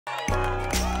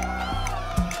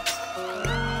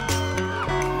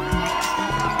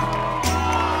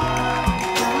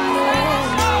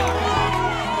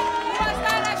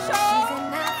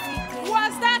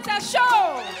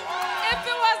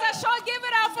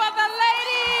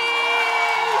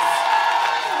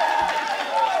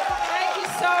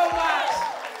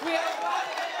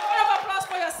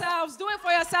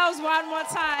applause one more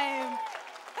time.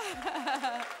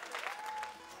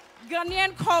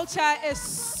 Ghanaian culture is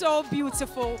so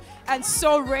beautiful and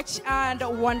so rich and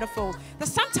wonderful that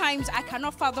sometimes I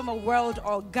cannot fathom a world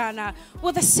or Ghana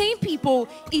with the same people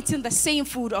eating the same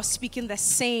food or speaking the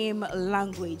same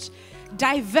language.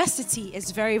 Diversity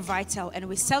is very vital, and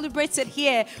we celebrate it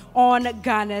here on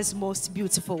Ghana's Most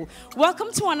Beautiful.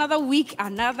 Welcome to another week,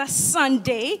 another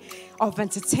Sunday of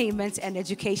entertainment and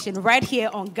education right here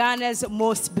on Ghana's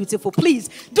Most Beautiful. Please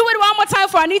do it one more time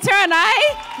for Anita and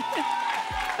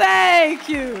I. Thank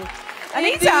you.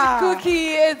 Anita. Cookie,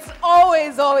 it's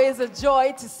always a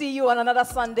joy to see you on another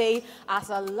Sunday as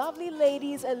our lovely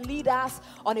ladies lead us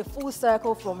on a full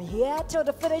circle from here till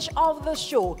the finish of the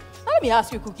show. Now, let me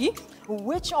ask you, Cookie,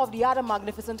 which of the other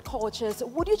magnificent cultures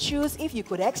would you choose if you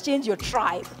could exchange your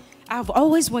tribe? I've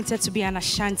always wanted to be an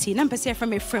Ashanti. I'm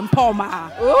from a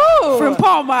Frimpoma. Ooh.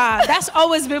 Frimpoma. That's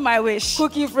always been my wish.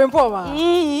 Cookie Frimpoma.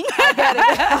 I get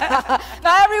it.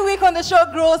 Now, every week on the show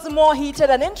grows more heated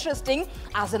and interesting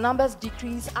as the numbers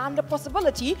decrease and the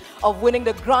possibility of winning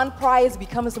the grand prize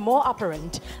becomes more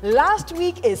apparent. Last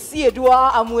week,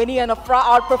 Esiedua, Amweni, and Afra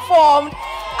outperformed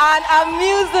and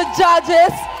amused the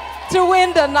judges to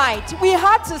win the night. We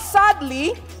had to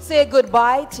sadly say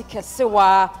goodbye to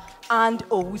Kesewa and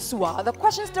Owusua. The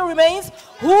question still remains,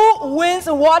 who wins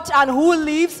what and who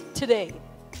leaves today?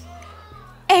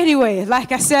 Anyway,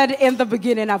 like I said in the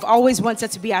beginning, I've always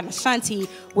wanted to be an Ashanti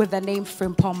with the name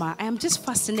Frimpoma. I am just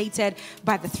fascinated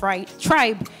by the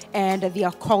tribe and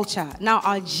their culture. Now,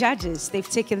 our judges, they've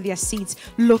taken their seats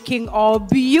looking all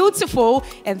beautiful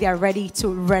and they are ready to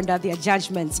render their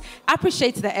judgments. I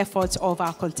appreciate the efforts of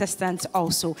our contestants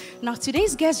also. Now,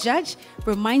 today's guest judge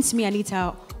reminds me,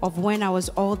 Anita, of when I was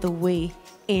all the way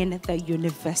in the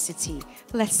university.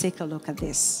 Let's take a look at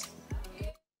this.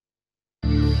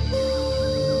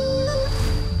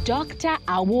 Dr.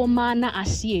 Awomana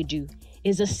Asiedu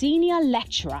is a senior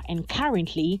lecturer and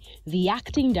currently the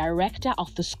acting director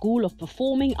of the School of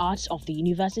Performing Arts of the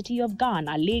University of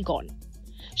Ghana, Legon.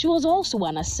 She was also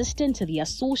an assistant to the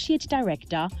Associate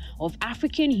Director of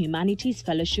African Humanities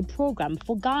Fellowship Program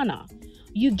for Ghana,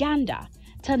 Uganda,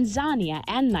 Tanzania,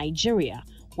 and Nigeria,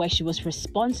 where she was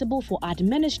responsible for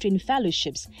administering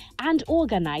fellowships and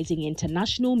organizing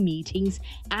international meetings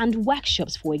and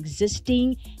workshops for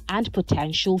existing and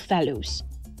potential fellows.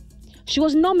 She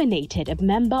was nominated a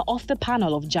member of the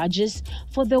panel of judges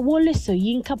for the Wole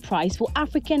Soyinka Prize for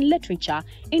African Literature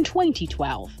in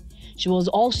 2012. She was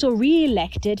also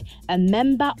re-elected a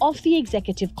member of the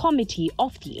Executive Committee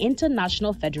of the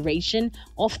International Federation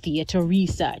of Theatre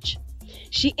Research.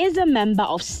 She is a member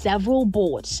of several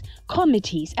boards,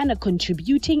 committees, and a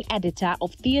contributing editor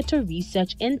of Theatre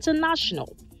Research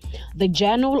International, the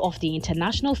journal of the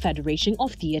International Federation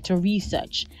of Theatre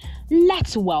Research.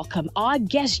 Let's welcome our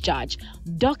guest judge,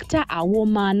 Dr.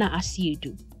 Awomana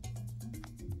Asiedu.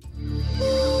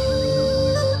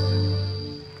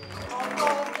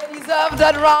 Deserve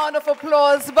that round of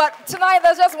applause. But tonight,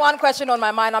 there's just one question on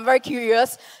my mind. I'm very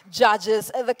curious,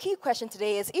 judges. The key question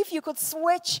today is, if you could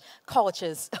switch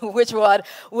cultures, which one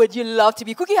would you love to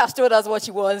be? Cookie has told us what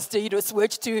she wants to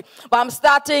switch to. But I'm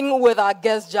starting with our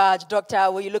guest judge, Dr.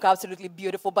 Well, you look absolutely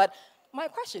beautiful. But my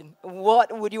question,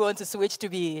 what would you want to switch to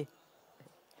be?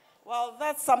 Well,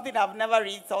 that's something I've never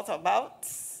really thought about.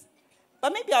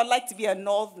 But maybe I'd like to be a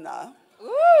northerner.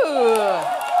 Ooh.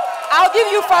 I'll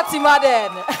give you Fatima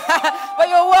then. But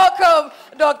you're welcome,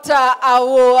 Dr.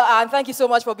 Awo, and thank you so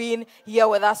much for being here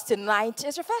with us tonight.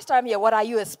 It's your first time here. What are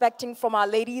you expecting from our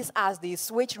ladies as they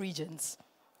switch regions?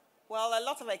 Well, a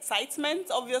lot of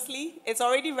excitement, obviously. It's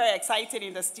already very exciting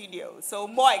in the studio, so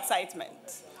more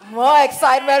excitement. More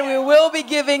excitement we will be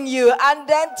giving you. And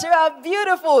then to our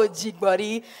beautiful jig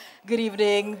body, good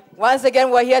evening. Once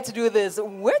again, we're here to do this.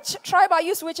 Which tribe are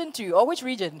you switching to, or which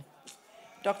region?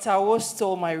 Dr. Awo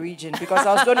stole my region because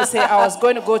I was going to say I was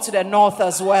going to go to the north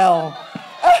as well.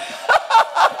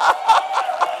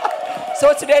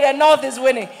 So today the north is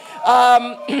winning.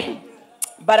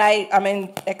 But I'm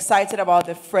excited about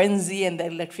the frenzy and the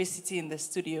electricity in the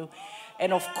studio.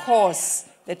 And of course,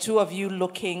 the two of you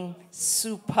looking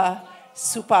super,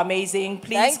 super amazing.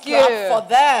 Please clap for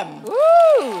them.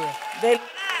 Woo!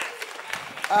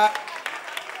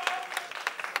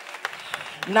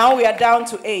 Now we are down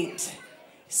to 8.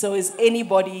 So it's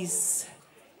anybody's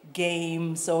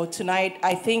game. So tonight,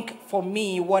 I think for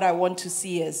me, what I want to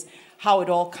see is how it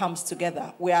all comes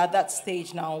together. We're at that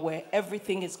stage now where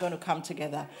everything is going to come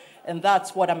together. And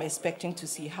that's what I'm expecting to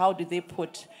see. How do they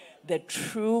put the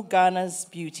true Ghana's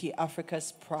beauty,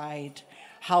 Africa's pride,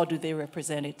 how do they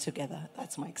represent it together?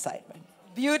 That's my excitement.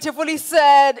 Beautifully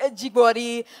said,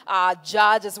 Jigbodi, our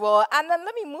judge as well. And then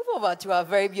let me move over to our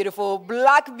very beautiful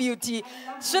black beauty.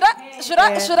 Should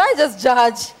I just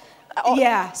judge?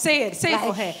 Yeah, say it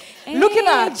for her. Looking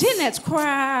at Janet,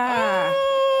 cry.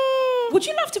 Would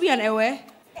you love to be an Ewe?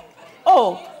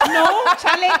 Oh, no,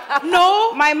 Charlie.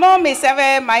 No, my mom is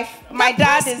Ewe, my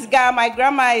dad is Ga, my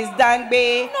grandma is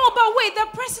Dangbe. No, but wait, the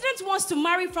president wants to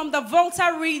marry from the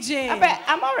Volta region. But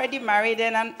I'm already married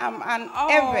and I'm an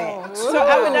Ewe. So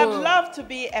I would have loved to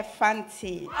be a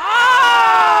Fanti.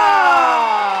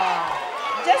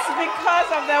 Just because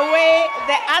of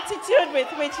the attitude with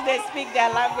which they speak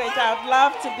their language, I would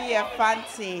love to be a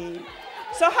Fanti.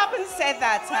 So having said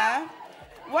that,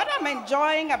 what I'm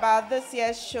enjoying about this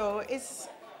year's show is,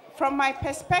 from my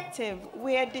perspective,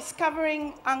 we are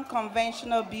discovering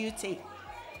unconventional beauty.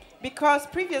 Because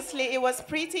previously it was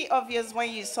pretty obvious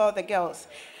when you saw the girls.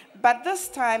 But this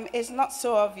time it's not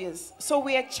so obvious. So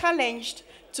we are challenged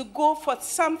to go for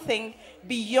something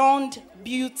beyond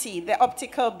beauty, the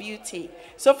optical beauty.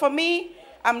 So for me,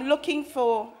 I'm looking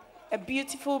for a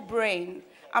beautiful brain.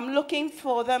 I'm looking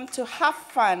for them to have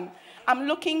fun. I'm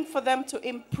looking for them to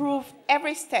improve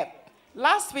every step.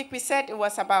 Last week we said it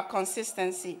was about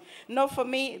consistency. No, for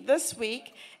me, this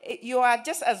week, you are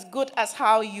just as good as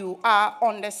how you are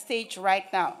on the stage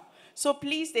right now. So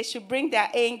please, they should bring their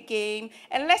A game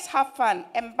and let's have fun.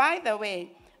 And by the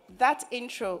way, that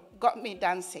intro got me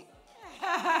dancing.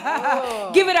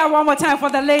 Give it up one more time for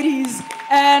the ladies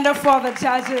and for the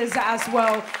judges as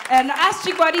well. And as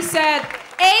Chikwadi said,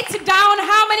 8 down,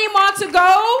 how many more to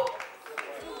go?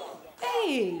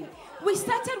 Hey, we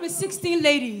started with 16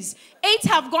 ladies. 8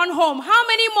 have gone home. How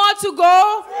many more to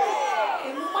go?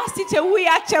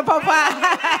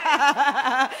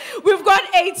 We've got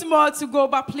 8 more to go,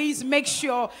 but please make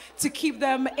sure to keep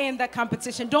them in the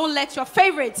competition. Don't let your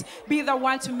favorite be the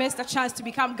one to miss the chance to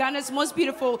become Ghana's most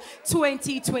beautiful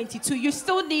 2022. You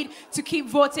still need to keep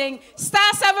voting.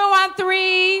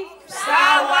 *713.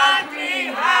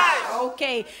 *113 hash.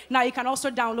 Okay, now you can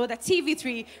also download the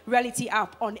TV3 Reality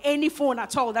app on any phone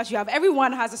at all that you have.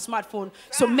 Everyone has a smartphone,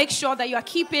 so make sure that you are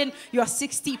keeping your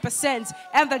 60%,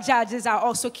 and the judges are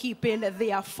also keeping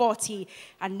their 40%.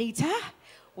 Anita,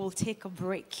 we'll take a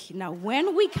break. Now,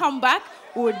 when we come back,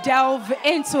 we'll delve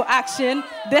into action.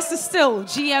 This is still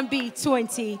GMB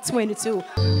 2022.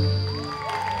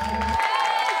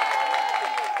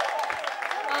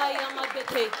 I am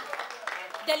Agbete,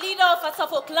 the leader of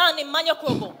Asafo clan in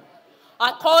Manyakrobo.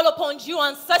 I call upon you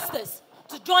ancestors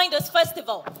to join this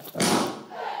festival.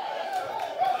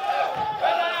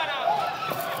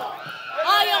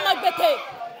 I am Agbete,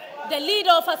 the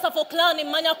leader of Asafo clan in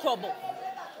Manyakrobo.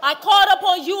 I call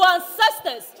upon you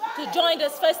ancestors to join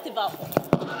this festival.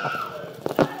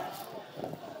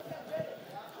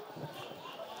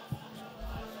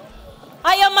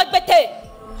 I am Agbete,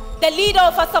 the leader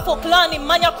of Asafo clan in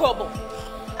Manyakrobo.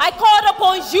 I called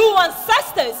upon you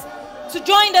ancestors to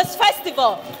join this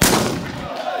festival.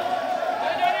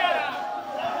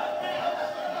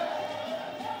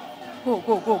 Go.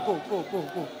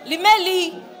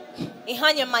 Limeli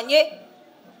Ihanye Manye.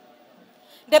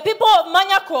 The people of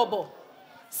Manyakrobo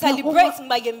celebrate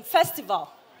Mayem Festival.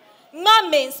 Ma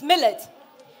means millet,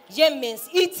 Yem means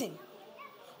eating.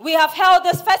 We have held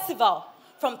this festival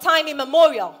from time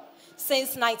immemorial,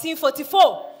 since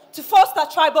 1944, to foster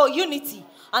tribal unity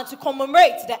and to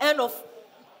commemorate the end of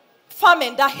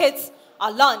famine that hits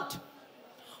our land.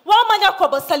 While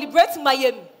Manyakrobo celebrates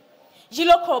Mayem,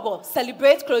 Yilokrobo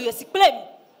celebrates Kloyosiklem,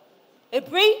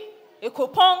 Ebri,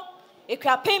 Ekopong,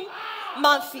 Ekrapim,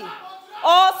 Manfi.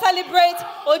 All celebrate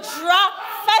Ojra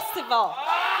Festival.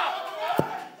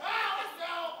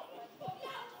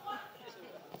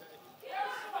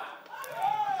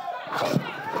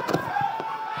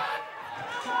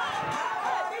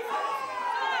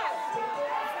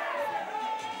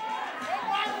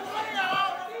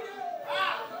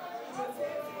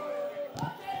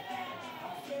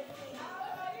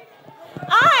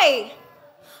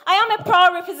 I am a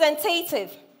proud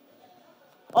representative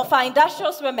of our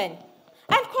industrious women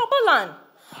and Kroboland.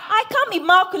 I come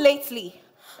immaculately,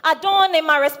 adorned in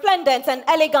my resplendent and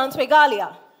elegant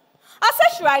regalia,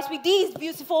 accessorized with these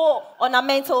beautiful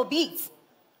ornamental beads.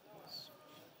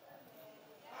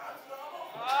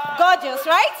 Gorgeous,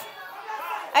 right?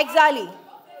 Exactly.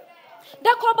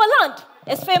 The Kroboland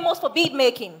is famous for bead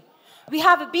making. We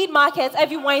have a bead market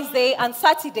every Wednesday and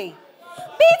Saturday.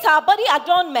 Beads are body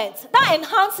adornment that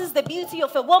enhances the beauty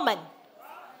of a woman.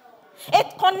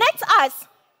 It connects us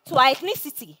to our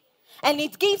ethnicity, and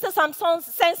it gives us some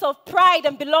sense of pride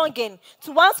and belonging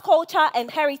to one's culture and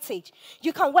heritage.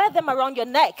 You can wear them around your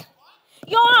neck.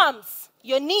 your arms,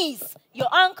 your knees, your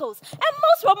ankles, and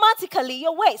most romantically,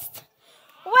 your waist.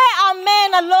 Where are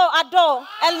men adore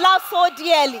and love so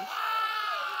dearly?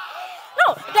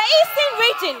 No, the eastern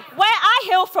region, where I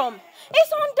hail from,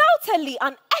 is undoubtedly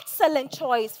an excellent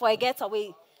choice for a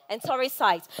getaway and tourist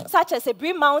sites, such as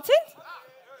Ebri Mountain,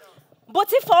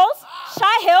 Booty Falls,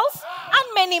 Shy Hills,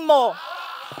 and many more.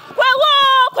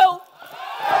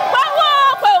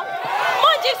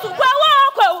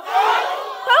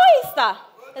 Easter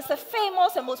is a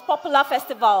famous and most popular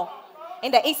festival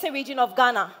in the eastern region of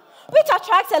Ghana, which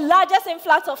attracts the largest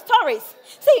influx of tourists.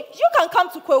 See, you can come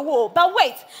to Kwewo, but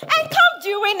wait, and come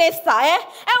during Easter, eh?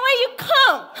 And when you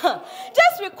come,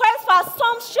 just request for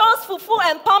some shows, fufu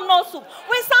and palm nut soup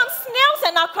with some snails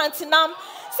and akrantinam.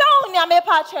 So, nyame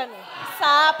pachenu,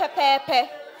 sa pepepe.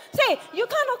 See, you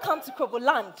cannot come to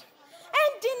Kroboland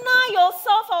and deny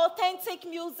yourself authentic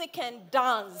music and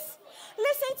dance.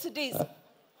 Listen to this.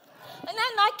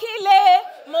 Nanakile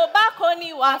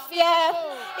mobakoni wafie.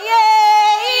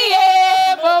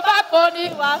 Yeah, mobakoni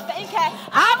wafie.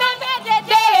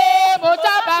 Ananede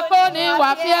mobakoni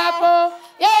wafie po.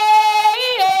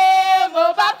 Yeah,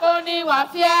 mobakoni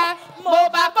wafie.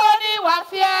 Mobakoni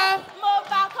wafie.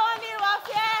 Mobakoni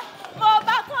wafie.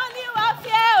 Mobakoni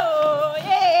wafie. Oh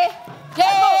yeah.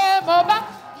 Yeah, mobak.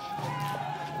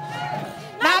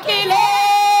 Nakile.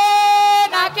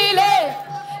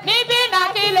 Nibi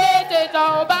nakile te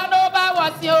tomba no ba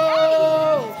wasio.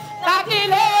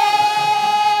 Nakile.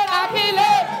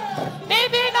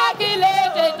 Nibi nakile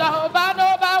te tomba no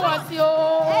ba wasio.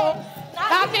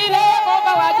 Nakile mo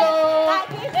ba wajo.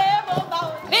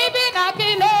 Nibi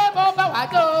nakile mo ba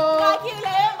wajo.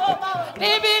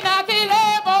 Nibi nakile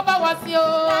mo ba wasio.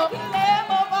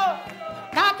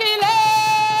 Nakile.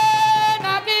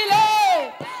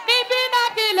 Nibi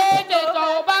nakile te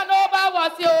tomba no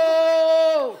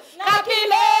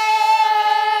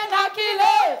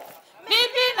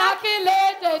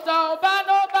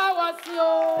ba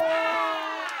wasio.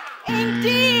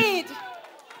 Indeed,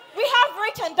 we have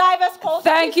rich and diverse cultures.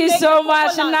 Thank you so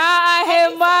much,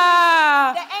 Naahima,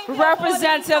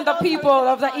 representing the people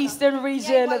of the Eastern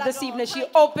region this evening. She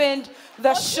opened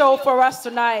the show for us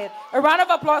tonight. A round of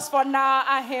applause for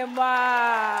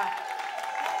Naahima.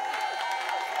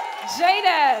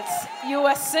 Janet, you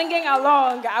were singing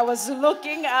along. I was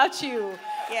looking at you.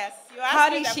 Yes, you How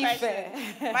asked me did the she question.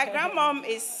 fare? My grandmom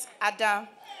is Ada.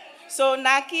 So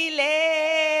nakile,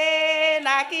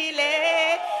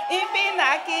 ipi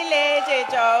nakile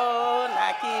jejo,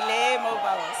 nakile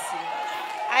mobawasi.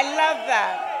 I love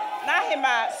that.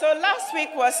 Naahima, so last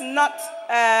week was not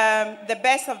the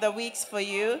best of the weeks for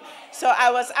you. So I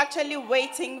was actually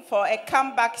waiting for a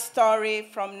comeback story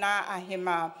from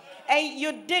Naahima. And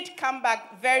you did come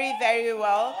back very, very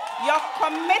well. Your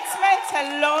commitment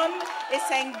alone is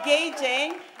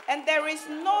engaging. And there is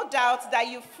no doubt that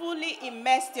you fully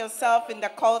immersed yourself in the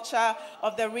culture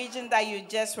of the region that you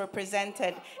just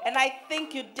represented. And I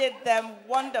think you did them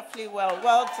wonderfully well.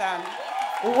 Well done.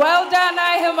 Well done,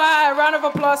 Naahima. A round of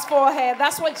applause for her.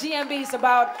 That's what GMB is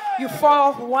about. You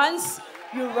fall once,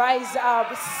 you rise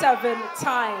up 7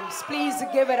 times. Please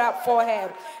give it up for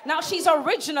her. Now, she's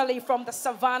originally from the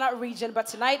Savannah region, but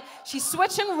tonight she's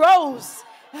switching roles.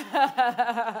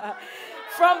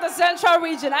 From the Central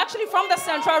region, actually from the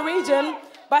Central region,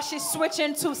 but she's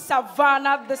switching to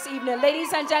Savannah this evening.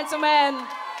 Ladies and gentlemen,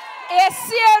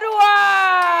 Esierua!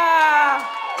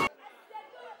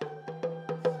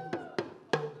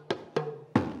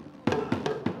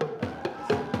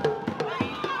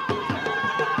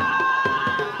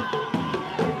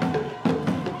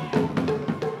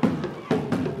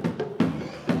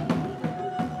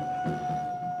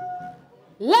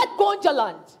 Let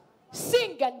Gonjaland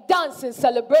sing and dance in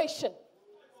celebration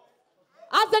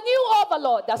as the new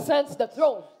overlord ascends the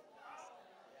throne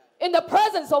in the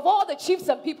presence of all the chiefs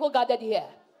and people gathered here.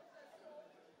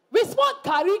 Respond,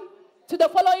 Kari, to the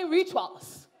following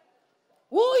rituals.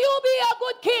 Will you be a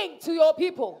good king to your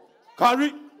people?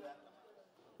 Kari.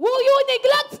 Will you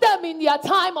neglect them in their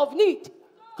time of need?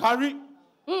 Kari.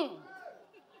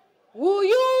 Will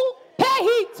you pay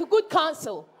heed to good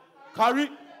counsel? Kari.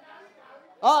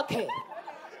 Okay.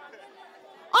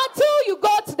 Until you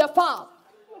go to the farm,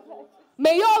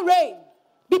 may your reign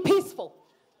be peaceful.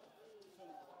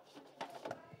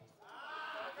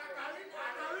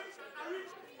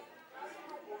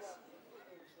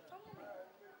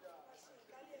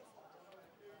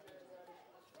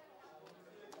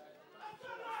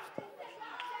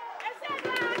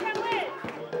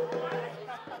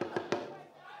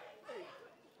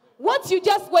 What you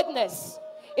just witnessed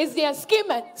is the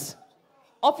enskinment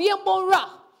of Yembonra,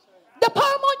 the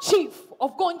paramount chief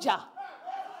of Gonja.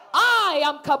 I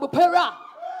am Kabupera,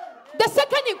 the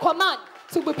second in command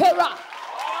to Bupera,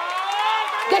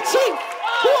 the chief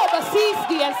who oversees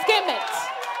the enskinment.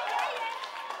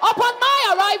 Upon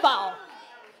my arrival,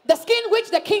 the skin which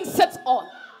the king sits on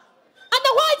and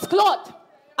the white cloth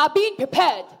are being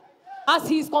prepared as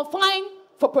he is confined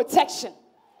for protection.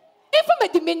 If I'm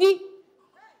a dimini,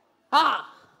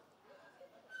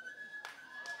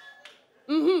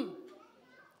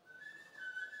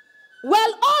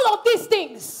 Well, all of these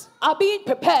things are being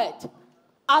prepared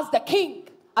as the king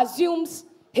assumes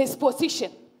his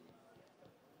position.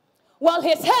 While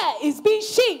his hair is being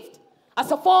shaved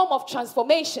as a form of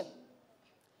transformation.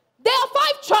 There are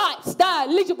 5 tribes that are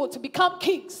eligible to become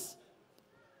kings.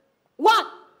 1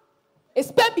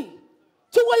 is Pebi,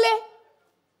 Tuwele,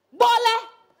 Bole,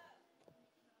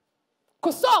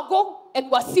 Kosogo,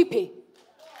 and Wasipe.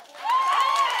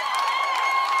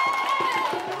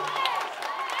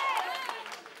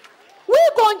 We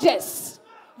Gonjes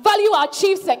value our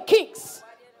chiefs and kings.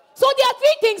 So there are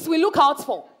 3 things we look out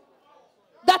for.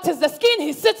 That is the skin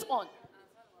he sits on,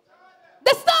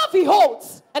 the staff he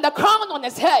holds, and the crown on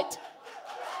his head.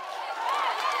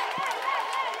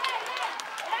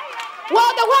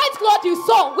 Well, the white cloth you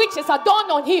saw, which is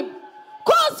adorned on him,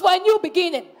 calls for a new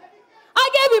beginning. I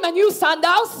gave him a new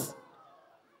sandals.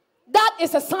 That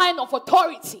is a sign of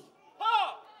authority.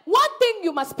 One thing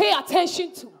you must pay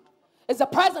attention to is the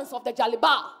presence of the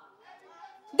Jaliba.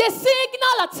 They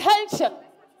signal attention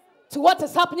to what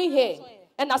is happening here,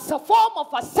 and as a form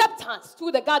of acceptance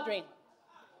to the gathering,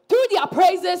 through their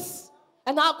praises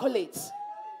and accolades.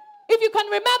 If you can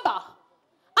remember,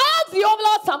 I asked the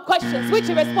overlord some questions, which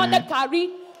he responded, Kari,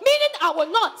 meaning I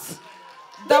will not.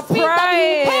 The This means that he will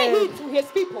pay pride. heed to his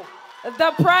people.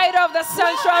 The pride of the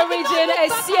Central Region,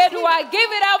 Esiedua.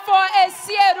 Give it up for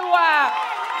Esiedua,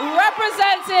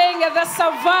 representing the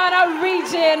Savannah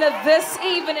region this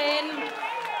evening.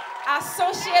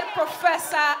 Associate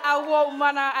Professor Awo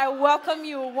Mana, I welcome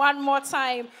you one more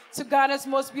time to Ghana's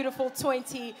Most Beautiful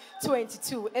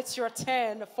 2022. It's your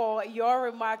turn for your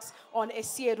remarks on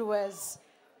Esiedua's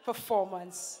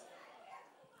performance.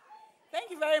 Thank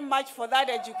you very much for that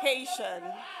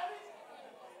education.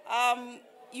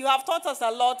 You have taught us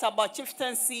a lot about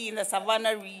chieftaincy in the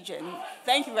Savannah region.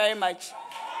 Thank you very much.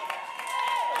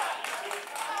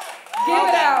 Give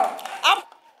it out. I'm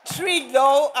intrigued,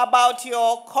 though, about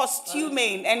your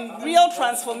costuming and real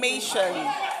transformation.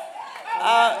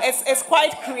 It's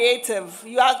quite creative.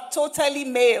 You are totally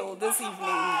male this evening.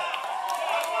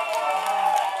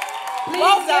 Please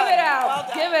Well give done. it up. Well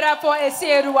done. Give it up for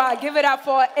Esiedua. Give it up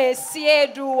for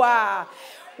Esiedua.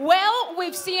 Well,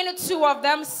 we've seen 2 of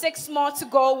them, 6 more to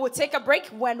go. We'll take a break.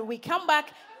 When we come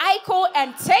back, Aiko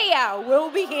and Taya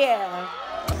will be here.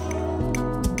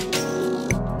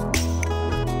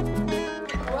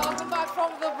 Welcome back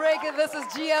from the break. This is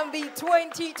GMB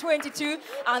 2022,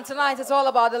 and tonight it's all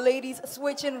about the ladies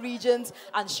switching regions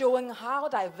and showing how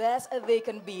diverse they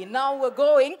can be. Now we're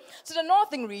going to the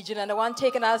northern region, and the one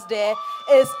taking us there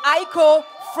is Aiko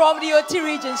from the Oti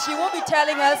region. She will be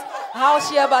telling us how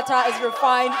shea butter is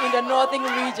refined in the northern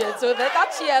region. So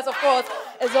that cheers, of course,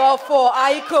 is all for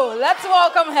Aiko. Let's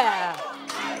welcome her.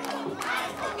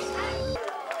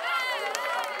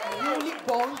 Newly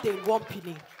born de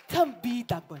Wampini can be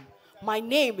Dagban. My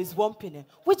name is Wampine,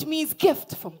 which means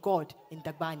gift from God in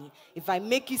Dagbani. If I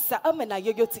make you sa'amena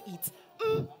yoyo to eat,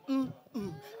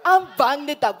 I'm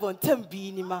Bangde Dagbon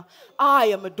Tambinima. I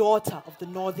am a daughter of the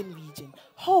northern region,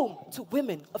 home to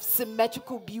women of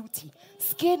symmetrical beauty,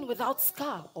 skin without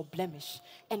scar or blemish,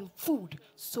 and food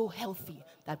so healthy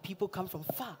that people come from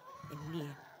far and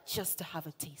near just to have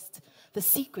a taste. The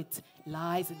secret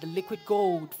lies in the liquid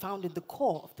gold found in the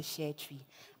core of the shea tree,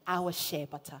 our shea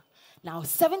butter. Now,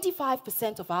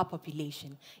 75% of our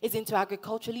population is into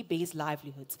agriculturally based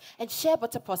livelihoods, and shea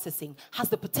butter processing has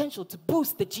the potential to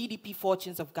boost the GDP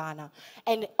fortunes of Ghana,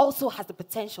 and also has the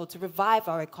potential to revive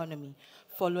our economy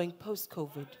following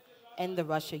post-COVID and the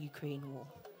Russia-Ukraine war.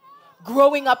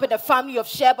 Growing up in a family of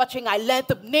shea buttering, I learned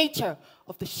the nature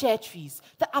of the shea trees,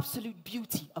 the absolute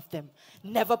beauty of them.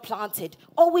 Never planted,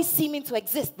 always seeming to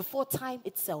exist before time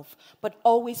itself, but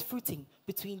always fruiting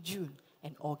between June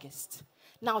and August.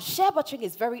 Now, shea buttering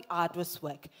is very arduous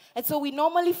work, and so we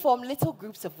normally form little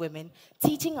groups of women,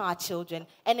 teaching our children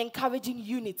and encouraging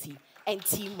unity and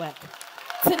teamwork.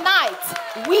 Tonight,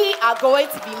 we are going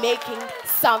to be making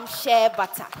some shea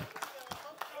butter.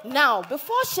 Now,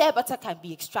 before shea butter can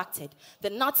be extracted, the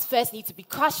nuts first need to be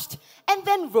crushed and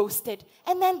then roasted,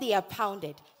 and then they are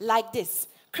pounded like this.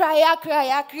 Kraya,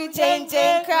 kraya, kru, jane,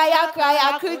 jane, kraya,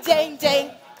 kraya, kru, jane,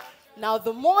 jane. Now,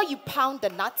 the more you pound the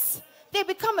nuts, they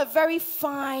become a very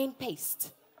fine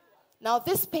paste. Now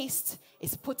this paste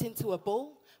is put into a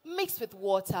bowl, mixed with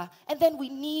water, and then we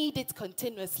knead it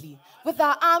continuously with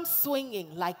our arms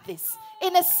swinging like this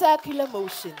in a circular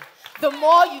motion. The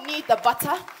more you knead the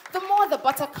butter, the more the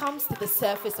butter comes to the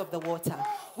surface of the water.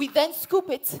 We then scoop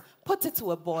it, put it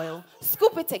to a boil,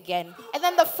 scoop it again, and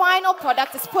then the final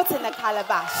product is put in a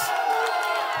calabash.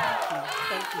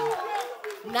 Thank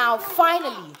you. Now,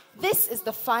 finally, this is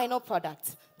the final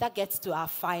product that gets to our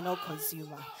final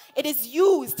consumer. It is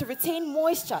used to retain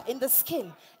moisture in the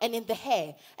skin and in the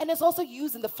hair, and it's also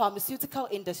used in the pharmaceutical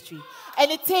industry.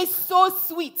 And it tastes so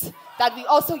sweet that we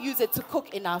also use it to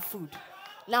cook in our food.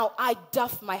 Now, I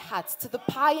doff my hat to the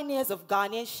pioneers of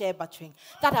Ghanaian shea buttering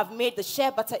that have made the shea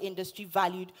butter industry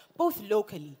valued both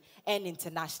locally and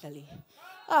internationally.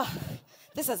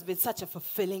 This has been such a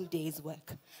fulfilling day's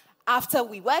work. After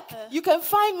we work, you can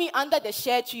find me under the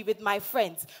shea tree with my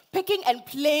friends, picking and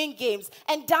playing games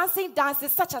and dancing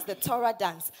dances such as the Tora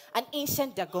dance, an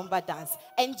ancient Dagomba dance.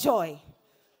 Enjoy.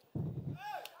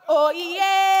 Oh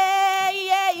yeah,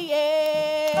 yeah,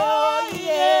 yeah. Oh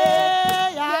yeah,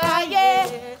 yeah, yeah.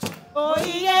 Oh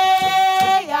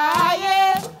yeah, yeah,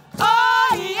 yeah. Oh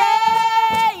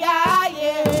yeah, yeah,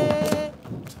 yeah.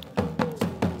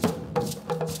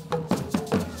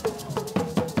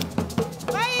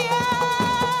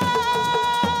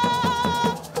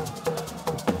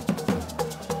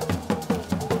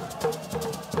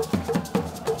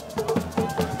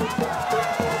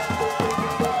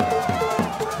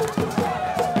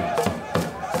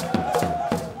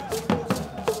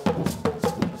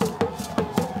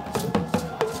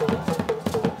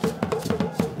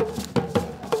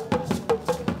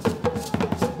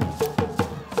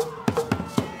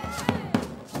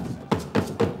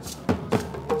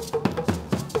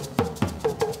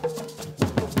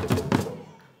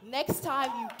 Next time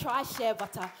you try shea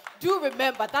butter, do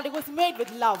remember that it was made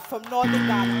with love from Northern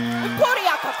Ghana.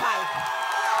 Victoria Kapai.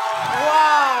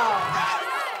 Wow.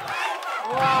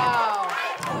 Wow.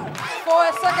 For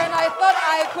a second, I thought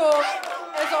Aiko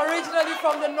is originally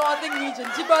from the northern region.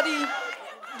 Jibodi,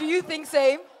 do you think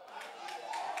same?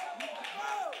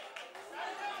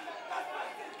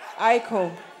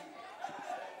 Aiko,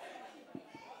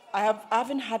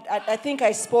 I think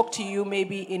I spoke to you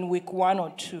maybe in week 1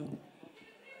 or 2,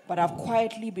 but I've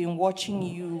quietly been watching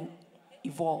you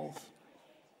evolve,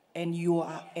 and you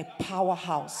are a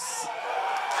powerhouse.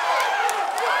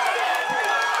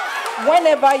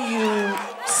 Whenever you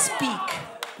speak,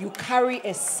 you carry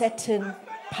a certain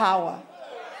power.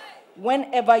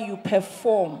 Whenever you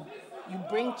perform, you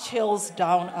bring chills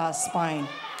down our spine.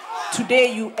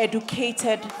 Today you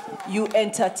educated, you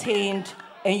entertained,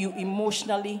 and you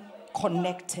emotionally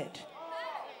connected.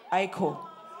 Aiko,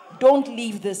 don't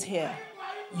leave this here.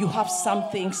 You have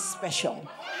something special.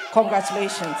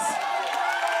 Congratulations.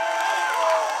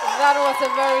 That was a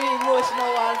very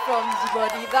emotional one from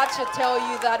Jibodi. That should tell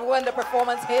you that when the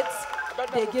performance hits,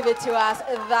 they give it to us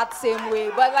that same way.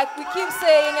 But like we keep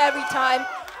saying every time,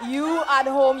 you at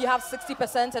home, you have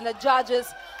 60% and the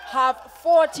judges have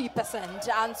 40%.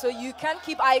 And so you can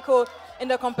keep Aiko in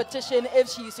the competition if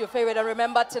she's your favorite. And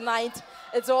remember, tonight,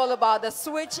 it's all about the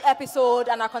switch episode,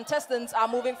 and our contestants are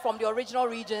moving from the original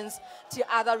regions to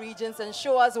other regions and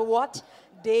show us what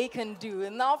they can do.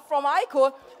 And now from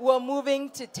Aiko, we're moving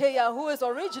to Taya, who is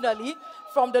originally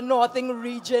from the northern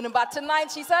region. But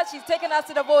tonight, she said she's taking us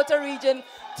to the Volta region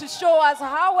to show us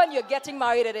how when you're getting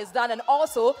married it is done, and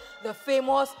also the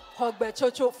famous Hogbe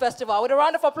Chocho Festival. With a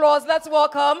round of applause, let's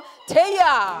welcome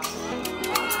Taya.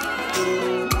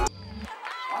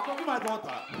 My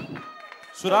daughter.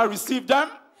 Should I receive them?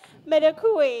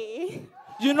 Medekue.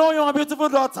 You know you're a beautiful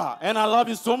daughter, and I love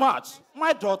you so much.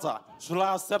 My daughter, should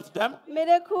I accept them?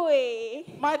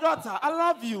 Medekue. My daughter, I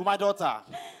love you, my daughter.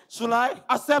 Should I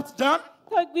accept them?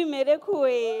 Togbi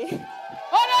Medekue.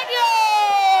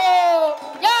 Olodio!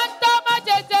 Yanto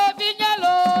majete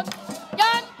vinyelo.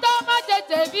 Yanto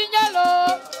majete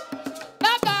vinyelo.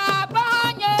 Naga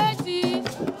banyesi.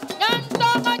 Yanto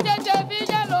majete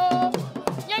vinyelo.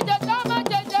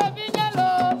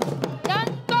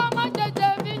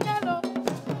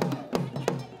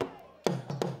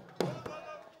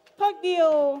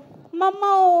 Togio,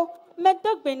 Mama,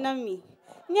 Medog Benami.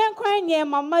 Nyan crying near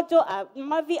Mama Jo,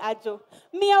 Mavi Ajo.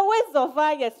 Me always of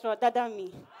Yesro,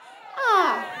 Dadami.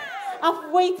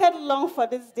 I've waited long for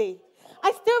this day.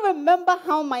 I still remember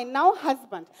how my now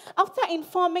husband, after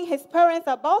informing his parents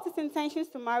about his intentions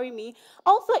to marry me,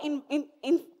 also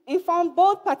informed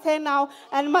both paternal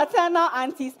and maternal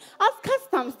aunties as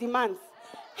customs demands.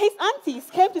 His aunties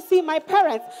came to see my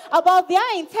parents about their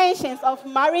intentions of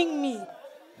marrying me.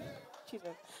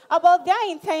 Jesus. about their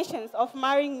intentions of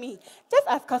marrying me, just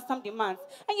as custom demands.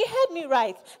 And you heard me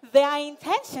right, their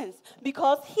intentions,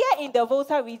 because here in the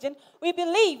Volta region, we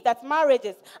believe that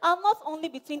marriages are not only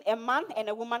between a man and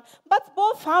a woman, but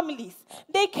both families.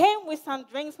 They came with some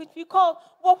drinks which we call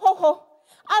wohoho.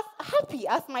 As happy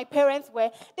as my parents were,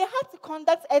 they had to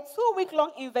conduct a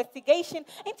 2-week-long investigation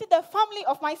into the family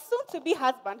of my soon-to-be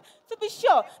husband to be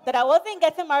sure that I wasn't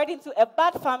getting married into a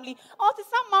bad family or to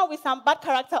someone with some bad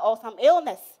character or some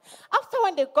illness. After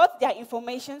when they got their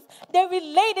information, they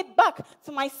relayed it back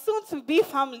to my soon-to-be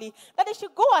family that they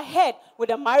should go ahead with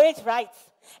the marriage rites.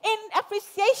 In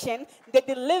appreciation, they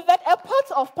delivered a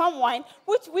pot of palm wine,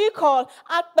 which we call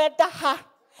akbedaha.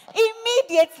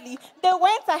 Immediately, they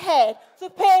went ahead to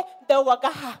pay the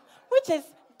wagaha, which is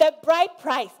the bride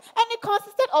price, and it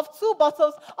consisted of 2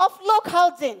 bottles of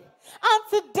local gin. And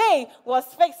today was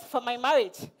fixed for my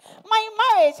marriage. My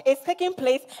marriage is taking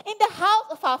place in the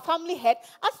house of our family head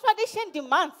as tradition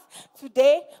demands.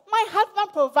 Today, my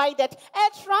husband provided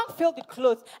a trunk filled with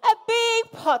clothes, a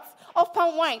big pot of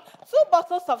palm wine, 2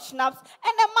 bottles of schnapps,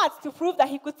 and a mat to prove that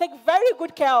he could take very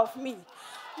good care of me.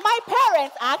 My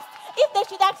parents asked if they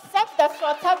should accept the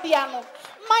Srotabiano.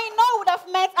 My no would have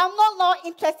meant I'm no longer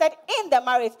interested in the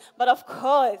marriage. But of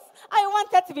course, I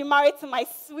wanted to be married to my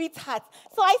sweetheart.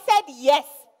 So I said yes.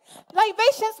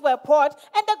 Libations were poured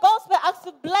and the girls were asked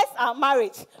to bless our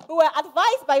marriage. We were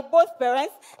advised by both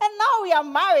parents and now we are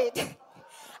married.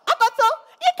 Akoto,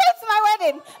 you came to my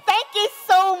wedding. Thank you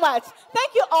so much.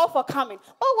 Thank you all for coming.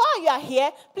 But while you are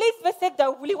here, please visit the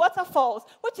Wuli Waterfalls,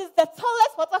 which is the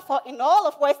tallest waterfall in all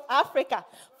of West Africa.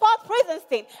 Fort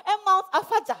Presenstein and Mount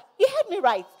Afaja. You heard me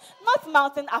right. Not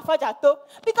Mountain Afaja, though,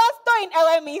 because though in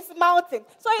LA means mountain.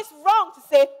 So it's wrong to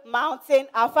say Mountain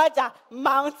Afaja,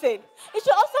 mountain. You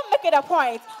should also make it a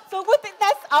point to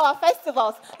witness our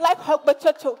festivals like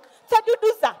Hogbachocho,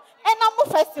 Teduduza, and Namu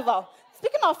Festival.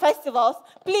 Speaking of festivals,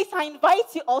 please, I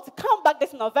invite you all to come back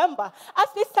this November as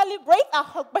we celebrate our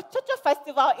Hogbachocho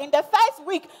Festival in the first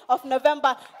week of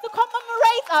November to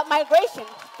commemorate our migration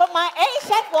from our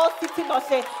ancient world city,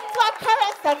 Noshe, to our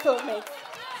current settlement.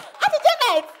 Auntie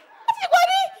Janet, Auntie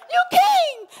Gwadi, you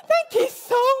came! Thank you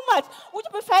so much. Would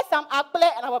you prefer some apple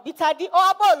and our bitadi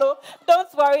or abolo?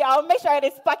 Don't worry, I'll make sure it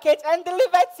is packaged and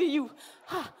delivered to you.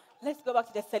 Let's go back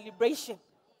to the celebration.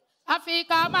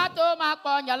 Africa mato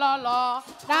makonya lolo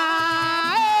na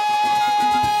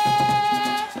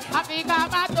Africa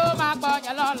mato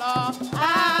makonya lolo na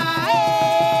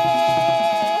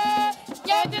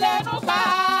yedile nuka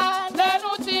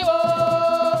lenuti o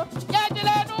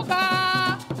yedile nuka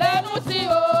lenuti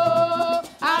o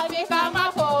Africa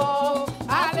mafo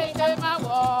aleke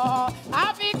mawo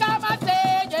Africa mate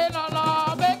lolo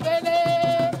bebele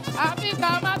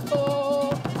Africa mato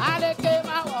aleke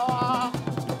mawo.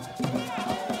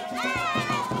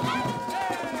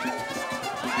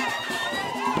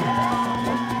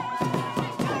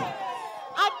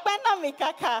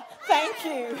 Kaka, thank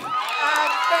you.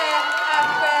 Taya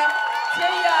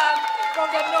from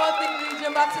the northern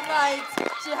region, but tonight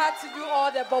she had to do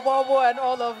all the bobobo and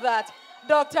all of that.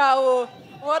 Dr. O,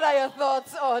 what are your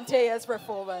thoughts on Taya's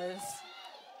performance?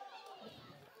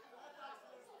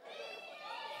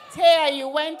 Taya, you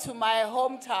went to my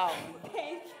hometown.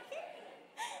 Thank you.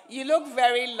 You look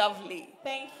very lovely.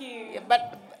 Thank you.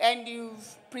 Yeah, and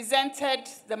you've presented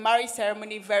the marriage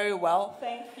ceremony very well.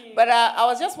 Thank you. But I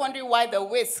was just wondering why the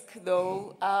whisk,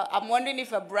 though. I'm wondering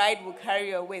if a bride would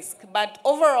carry a whisk. But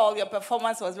overall, your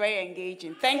performance was very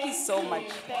engaging. Thank you so much.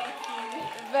 Thank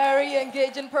you. Very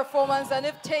engaging performance. And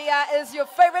if Taya is your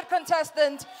favorite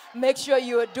contestant, make sure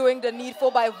you are doing the needful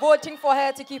by voting for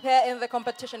her to keep her in the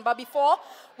competition. But before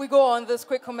we go on this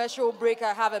quick commercial break,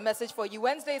 I have a message for you.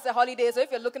 Wednesday is a holiday, so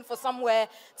if you're looking for somewhere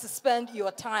to spend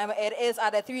your time, it is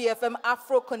at the 3FM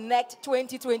Afro Connect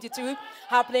 2022,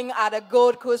 happening at a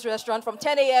Gold Coast restaurant from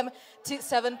 10 a.m. to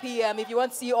 7 p.m. If you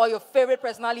want to see all your favorite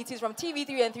personalities from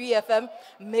TV3 and 3FM,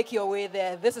 make your way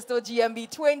there. This is still GMB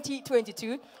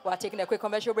 2022. We're taking a quick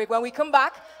commercial break. When we come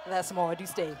back, there's more. Do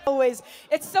stay. Always,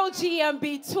 it's still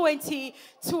GMB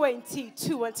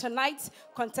 2022, and tonight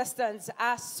contestants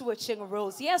are switching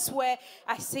roles. Yes, where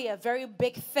I say a very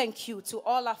big thank you to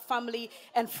all our family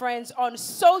and friends on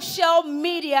social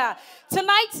media.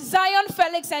 Tonight, Zion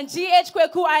Felix and GH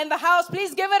Kweku are in the house.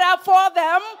 Please give it up for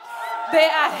them. They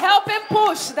are helping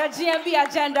push the GMB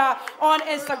agenda on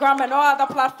Instagram and all other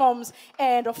platforms.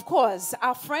 And of course,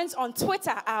 our friends on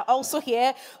Twitter are also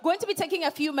here. Going to be taking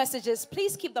a few messages.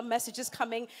 Please keep the messages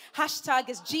coming. Hashtag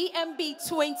is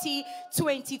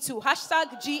GMB2022.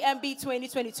 Hashtag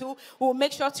GMB2022. We'll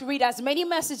make sure to read as many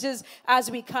messages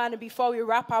as we can before we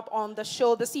wrap up on the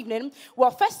show this evening.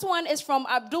 Well, first one is from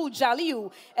Abdul Jaliu.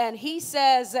 And he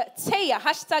says, Taya,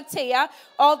 hashtag Taya,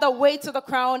 all the way to the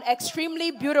crown.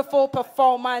 Extremely beautiful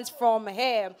performance from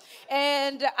her.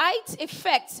 And Ait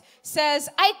Effect says,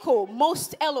 Aiko,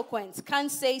 most eloquent.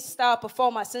 Can't say star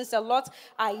performer since a lot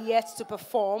are yet to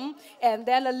perform. And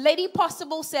then a Lady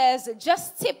Possible says,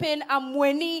 just tipping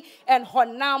Amweni and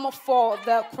Honam for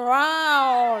the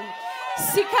crown.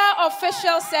 Sika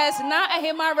Official says, Na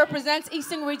Ahima represents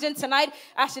Eastern Region tonight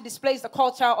as she displays the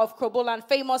culture of Kroboland,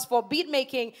 famous for beat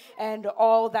making and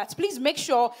all that. Please make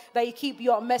sure that you keep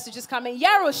your messages coming.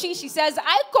 Yaroshi, she says,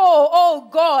 Aiko, oh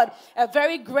God, a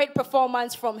very great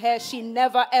performance from her. She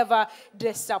never ever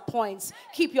disappoints.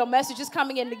 Keep your messages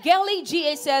coming in. Gelly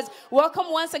GA says,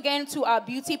 welcome once again to our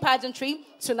beauty pageantry.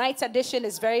 Tonight's edition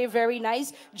is very, very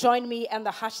nice. Join me, and the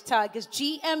hashtag is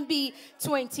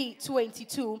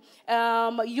GMB2022.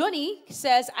 Yoni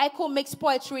says, Aiko makes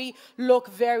poetry look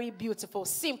very beautiful.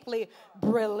 Simply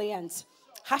brilliant.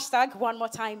 Hashtag one more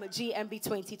time,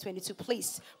 GMB2022.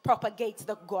 Please propagate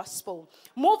the gospel.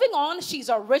 Moving on,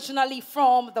 she's originally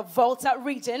from the Volta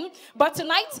region, but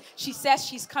tonight she says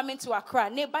she's coming to Accra.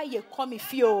 Ladies and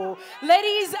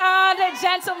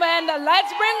gentlemen,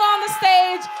 let's bring on the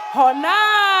stage Honam.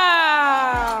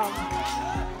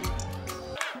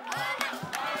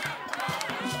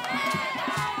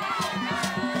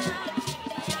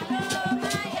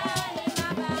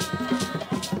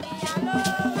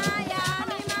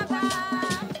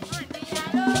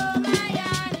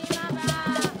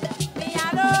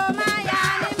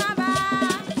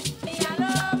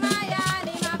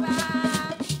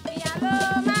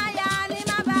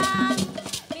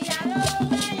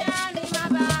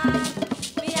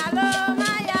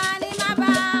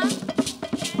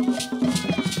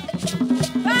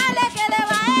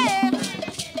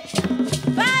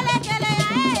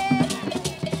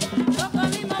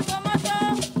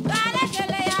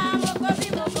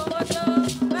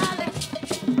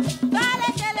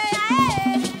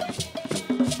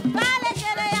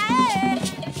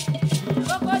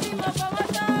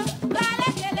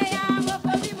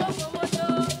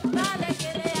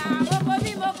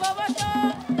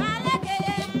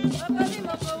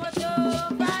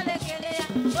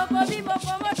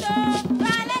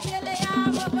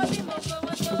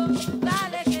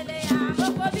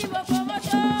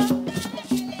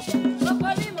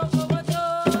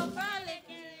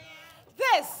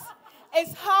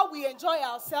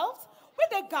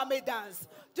 Dance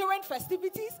during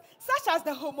festivities such as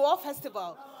the Homo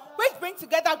Festival, which bring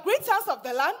together great sons of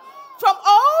the land from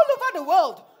all over the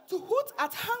world to hoot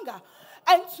at hunger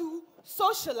and to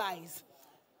socialize.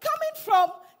 Coming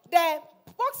from the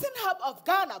boxing hub of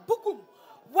Ghana, Bukum,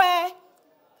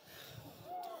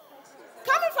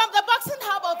 coming from the boxing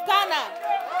hub of Ghana,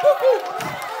 Bukum,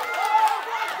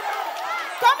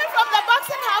 coming from the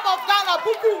boxing hub of Ghana,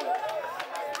 Bukum,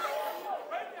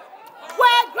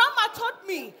 where grandma taught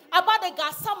me about the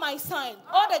Gasamai sign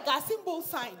or the Gasimbo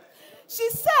sign. She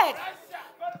said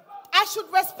I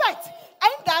should respect,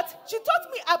 and that she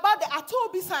taught me about the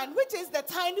Atobi sign, which is the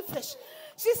tiny fish.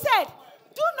 She said,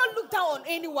 do not look down on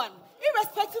anyone,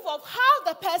 irrespective of how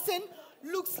the person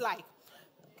looks like.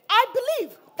 I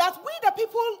believe that we, the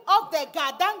people of the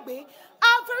Gadangbe,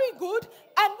 are very good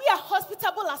and we are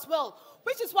hospitable as well,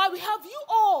 which is why we have you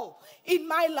all in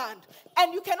my land.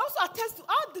 And you can also attest to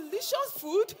our delicious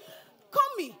food,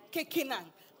 komi kekinan.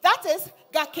 That is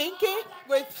gakenke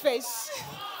with fish.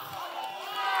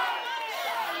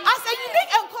 As a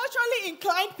unique and culturally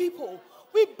inclined people,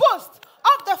 we boast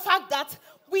of the fact that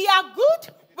we are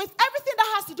good with everything that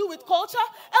has to do with culture,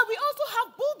 and we also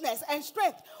have boldness and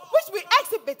strength, which we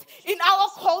exhibit in our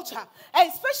culture, and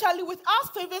especially with our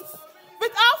favorite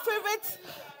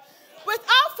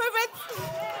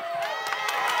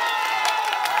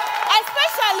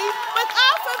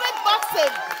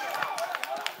boxing.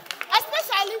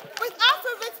 Especially with our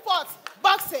favorite sport,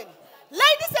 boxing.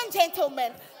 Ladies and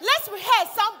gentlemen, let's rehearse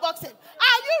some boxing.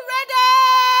 Are you ready?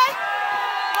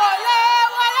 Wale,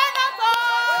 wale, nako.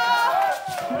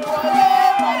 Wale,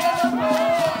 wale, nako.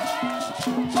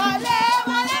 Wale,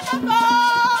 wale, nako.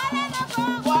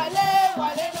 Wale,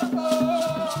 wale, nako.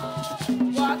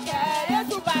 Wake,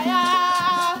 yesubaya.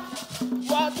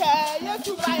 Wake,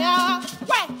 yesubaya.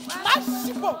 Wait,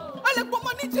 mashipo. Ole,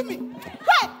 pomoni Jimmy.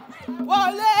 Wait.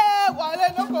 Wale, wale,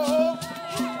 nako.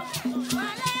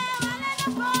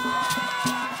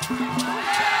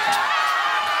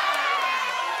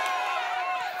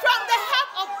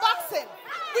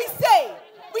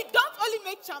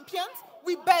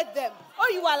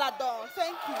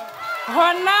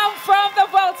 Honam from the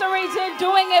Volta region,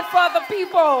 doing it for the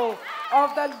people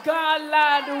of the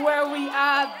Garland where we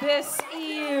are this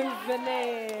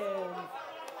evening.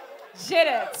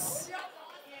 Judith.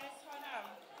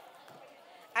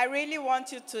 I really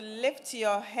want you to lift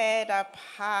your head up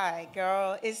high,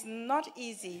 girl. It's not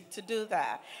easy to do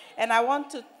that. And I want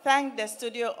to thank the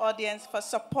studio audience for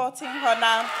supporting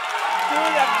Honam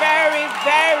through a very,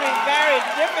 very, very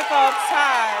difficult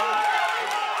time.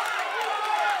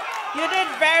 You did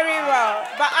very well.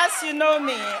 But as you know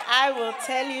me, I will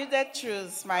tell you the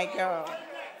truth, my girl.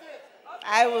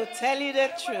 I will tell you the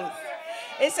truth.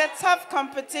 It's a tough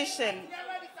competition.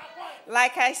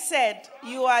 Like I said,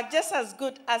 you are just as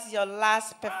good as your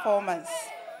last performance.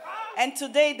 And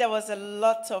today there was a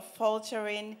lot of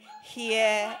faltering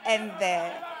here and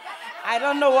there. I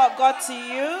don't know what got to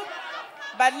you,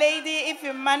 but lady, if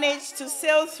you manage to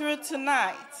sail through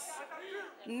tonight,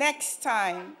 next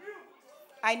time,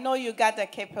 I know you got the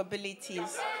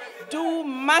capabilities. Do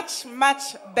much,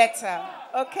 much better.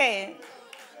 Okay.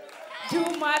 Do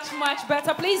much, much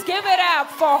better. Please give it up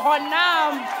for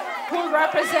Honam, who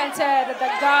represented the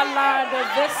Garland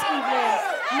this evening.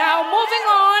 Now, moving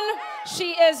on,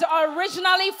 she is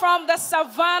originally from the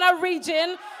Savannah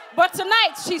region, but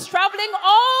tonight she's traveling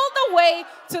all the way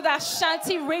to the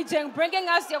Ashanti region, bringing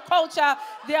us their culture,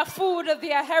 their food,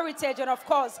 their heritage, and of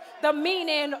course, the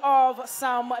meaning of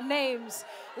some names.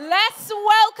 Let's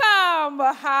welcome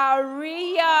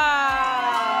Haria.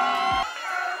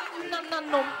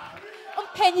 No. I'm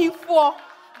paying for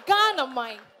Ghana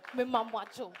mine, my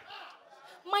mamajo.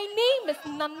 My name is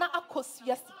Nana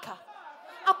Akosia Sika.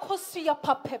 Akosia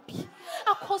Papepi.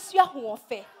 Akosia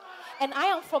Huofe. And I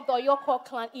am from the Oyoko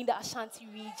clan in the Ashanti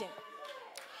region.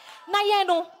 Now, you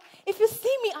know, if you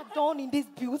see me adorned in this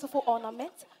beautiful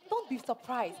ornament, don't be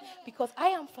surprised because I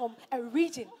am from a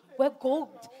region where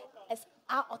gold is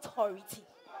our authority.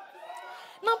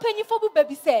 Now, penny for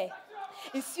baby say,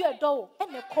 it's your door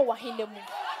and the kowa hinemu.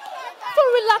 For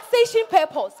relaxation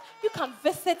purpose, you can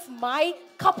visit my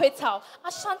capital,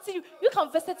 Ashanti. You can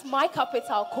visit my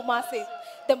capital, Kumasi,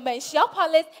 the Menchia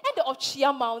Palace, and the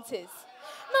Ochia Mountains.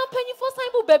 Now, penny for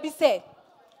simple baby say,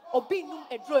 Obinum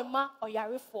a drama or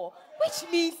yarifo, which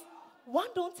means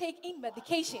one don't take in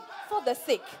medication for the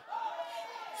sick.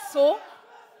 So,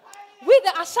 we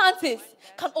the Ashantis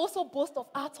can also boast of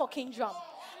our talking drum.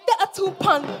 There are two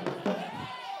pan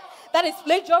that is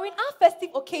played during our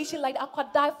festive occasion like the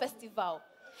Akwadai Festival.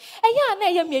 And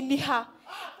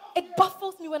it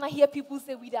baffles me when I hear people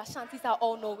say we the Ashantis are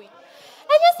all knowing. And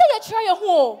you say you try your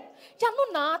home.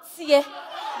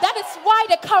 That is why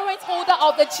the current holder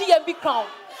of the GMB crown,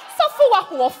 Safuwa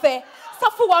Huofe,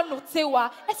 Safuwa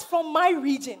Notewa, is from my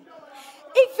region.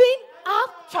 Even our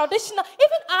traditional,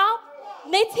 even our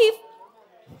native.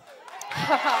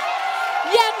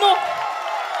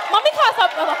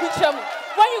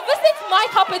 When you visit my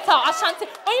capital, Ashanti,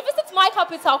 when you visit my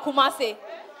capital, Kumasi,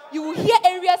 you will hear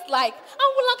areas like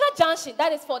Amulaga Junction,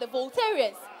 that is for the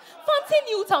Voltarians. Fanti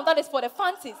Newtown, that is for the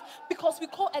Fantis, because we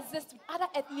coexist with other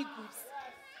ethnic groups.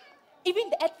 Even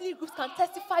the ethnic groups can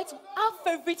testify to our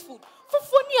favorite food.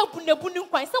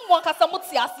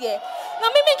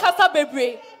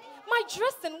 My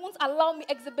dressing won't allow me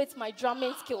exhibit my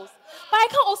drumming skills, but I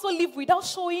can also live without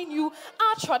showing you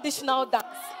our traditional dance.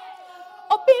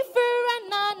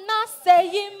 Nana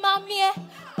say mamie,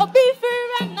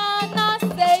 Nana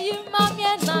say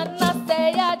mamie, Nana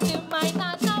say my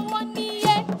nana one ye.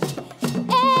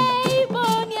 Hey,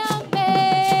 Bonia me,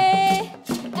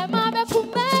 Emma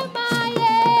Kumema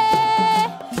ye.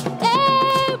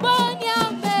 Hey, Bonia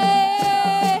me,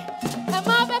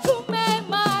 Emma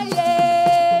Kumema ye.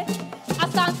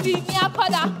 Asanti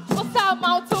Niakoda, Osa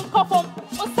Mountain Kofom,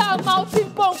 Osa Mountain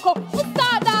Bonko, Osa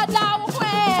Dada.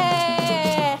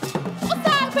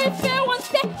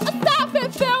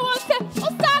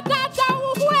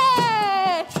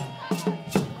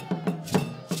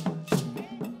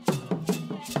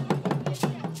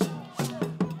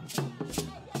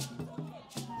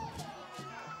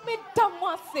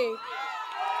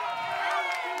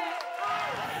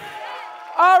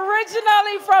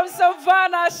 Originally from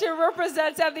Savannah, she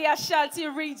represented the Ashanti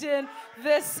region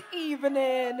this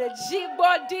evening.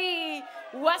 Jibodi,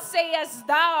 what sayest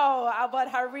thou about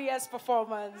Haria's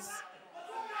performance?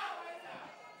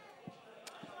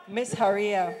 Miss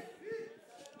Haria,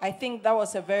 I think that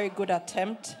was a very good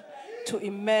attempt to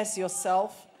immerse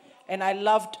yourself, and I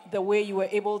loved the way you were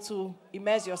able to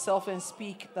immerse yourself and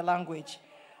speak the language.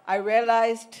 I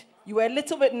realized you were a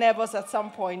little bit nervous at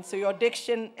some point, so your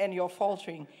diction and your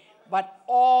faltering, but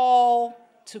all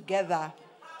together,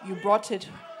 you brought it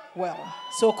well.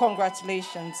 So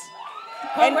congratulations.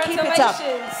 Congratulations. And keep it up.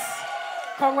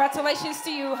 Congratulations to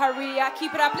you, Haria.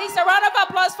 Keep it up. Please, a round of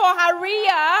applause for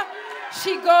Haria.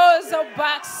 She goes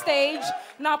backstage.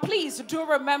 Now, please do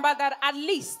remember that at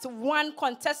least one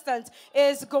contestant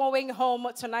is going home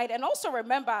tonight. And also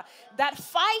remember that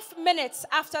 5 minutes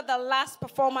after the last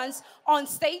performance on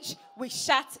stage, we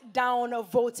shut down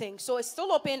voting. So it's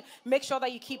still open. Make sure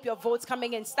that you keep your votes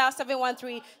coming in.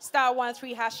 *713,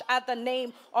 *13# at the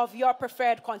name of your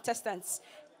preferred contestants.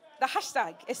 The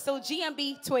hashtag is still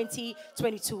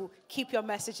GMB2022. Keep your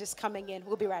messages coming in.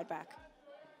 We'll be right back.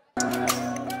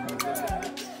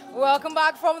 Welcome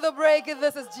back from the break.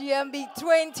 This is GMB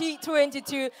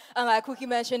 2022. And like Cookie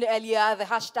mentioned earlier, the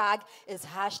hashtag is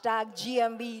hashtag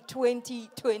GMB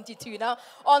 2022. Now,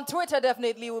 on Twitter,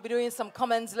 definitely, we'll be doing some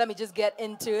comments. Let me just get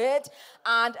into it.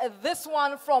 And this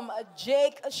one from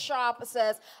Jake Sharp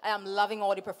says, I am loving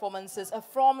all the performances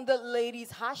from the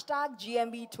ladies. Hashtag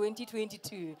GMB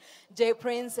 2022. Jay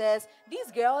Prince says,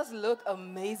 these girls look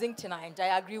amazing tonight.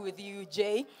 I agree with you,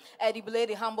 Jay. Eddie Blade,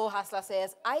 the humble hustler,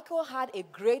 says, Aiko had a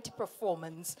great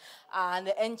performance. And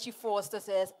Enchi Forster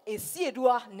says,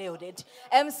 Esiedua nailed it.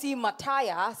 MC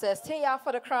Mataya says, Teya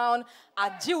for the crown.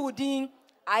 Ajiudin,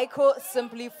 Aiko,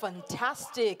 simply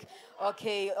fantastic.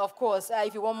 Okay, of course,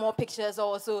 if you want more pictures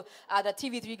also, the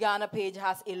TV3 Ghana page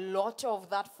has a lot of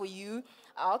that for you.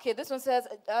 Okay, this one says,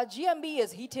 GMB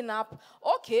is heating up.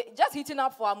 Okay, just heating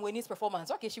up for Amweni's performance.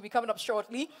 Okay, she'll be coming up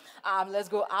shortly. Let's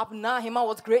go up now. Hima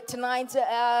was great tonight.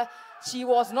 She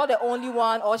was not the only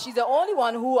one, or she's the only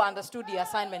one who understood the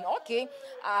assignment. Okay,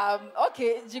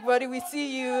 okay, Jigbody, we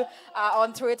see you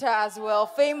on Twitter as well.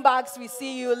 Fame Bags, we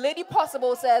see you. Lady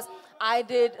Possible says, I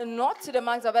did not see the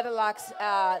marks of better lacks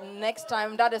next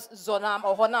time. That is Zonam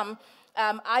or Honam.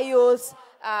 Ayos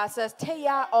says,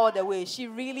 Teya all the way. She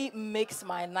really makes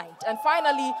my night. And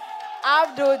finally,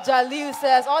 Abdul Jalil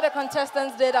says, all the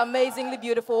contestants did amazingly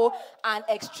beautiful and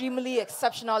extremely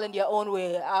exceptional in their own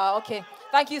way. Okay,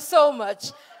 thank you so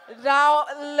much. Now,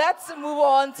 let's move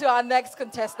on to our next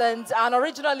contestant. And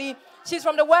originally, she's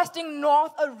from the Western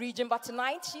North region, but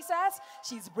tonight, she says,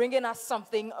 she's bringing us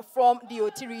something from the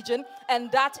OT region, and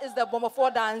that is the Bomber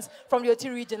 4 dance from the OT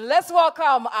region. Let's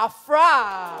welcome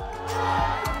Afra.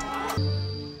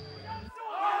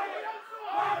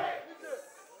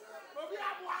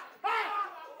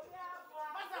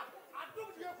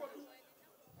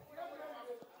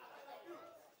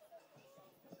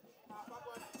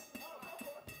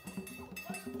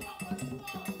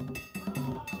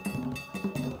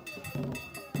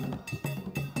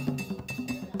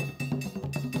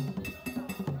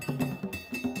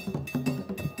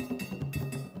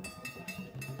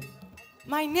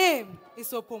 My name is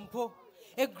Opompo,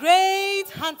 a great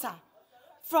hunter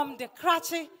from the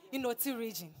Krachi in Oti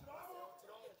region.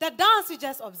 The dance you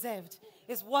just observed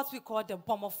is what we call the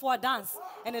Bomber 4 dance,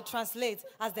 and it translates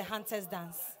as the hunter's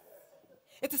dance.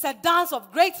 It is a dance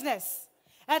of greatness,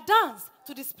 a dance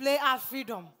to display our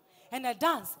freedom, and a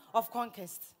dance of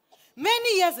conquest.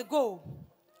 Many years ago,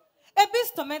 a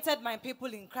beast tormented my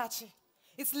people in Krachi.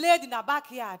 It laid in our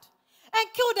backyard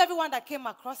and killed everyone that came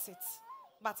across it.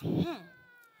 But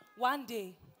one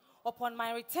day, upon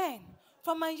my return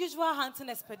from my usual hunting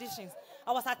expeditions,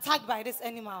 I was attacked by this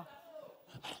animal.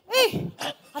 Hey,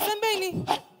 Asembeni.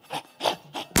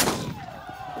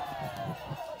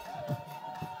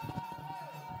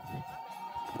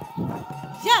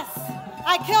 Yes,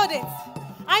 I killed it.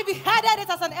 I beheaded it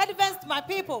as an evidence to my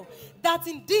people that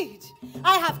indeed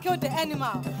I have killed the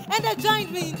animal, and they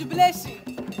joined me in jubilation.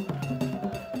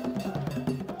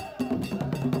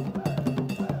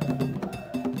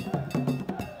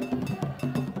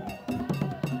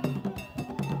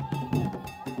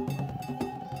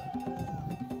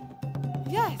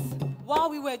 While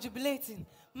we were jubilating,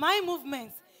 my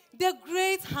movements, the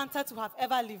great hunter to have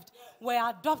ever lived, were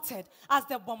adopted as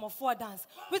the Bomber 4 dance,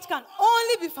 which can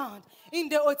only be found in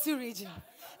the Oti region.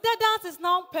 The dance is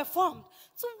now performed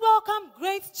to welcome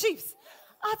great chiefs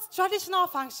at traditional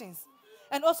functions,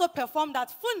 and also performed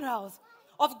at funerals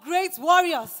of great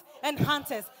warriors and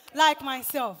hunters like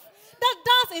myself. The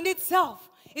dance in itself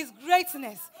is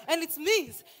greatness, and it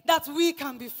means that we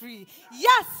can be free.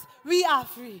 Yes, we are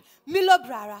free. Milo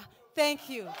Brara. Thank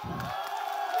you.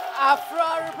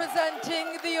 Afra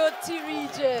representing the OT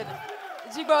region.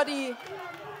 Jigbody,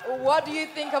 what do you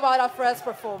think about Afra's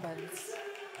performance?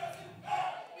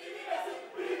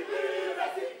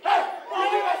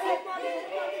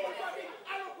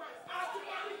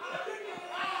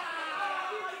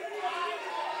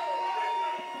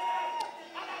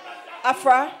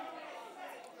 Afra,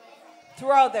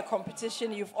 throughout the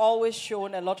competition, you've always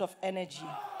shown a lot of energy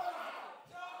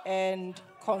and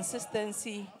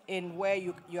consistency in where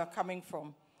you are coming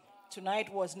from.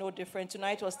 Tonight was no different.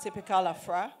 Tonight was typical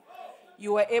Afra.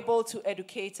 You were able to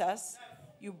educate us.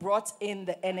 You brought in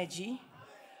the energy.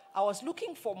 I was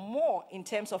looking for more in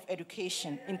terms of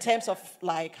education, in terms of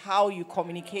like how you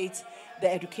communicate the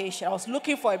education. I was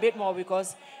looking for a bit more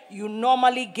because you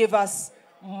normally give us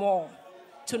more.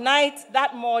 Tonight,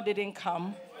 that more didn't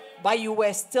come, but you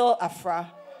were still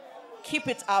Afra. Keep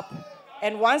it up.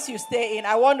 And once you stay in,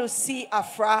 I want to see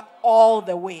Afra all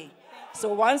the way.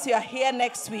 So once you are here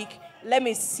next week, let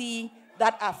me see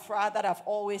that Afra that I've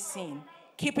always seen.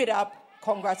 Keep it up.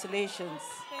 Congratulations.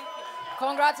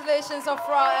 Congratulations,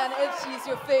 Afra, and if she's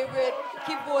your favorite,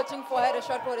 keep voting for her. The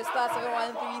short code is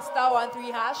 *713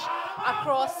 *13#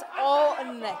 across all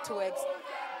networks.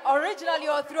 Originally,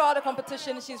 or throughout the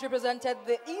competition, she's represented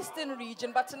the Eastern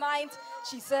region, but tonight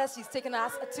she says she's taking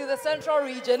us to the Central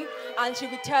region, and she'll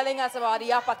be telling us about the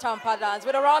Apatampa dance.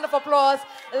 With a round of applause,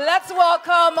 let's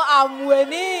welcome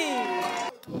Amweni.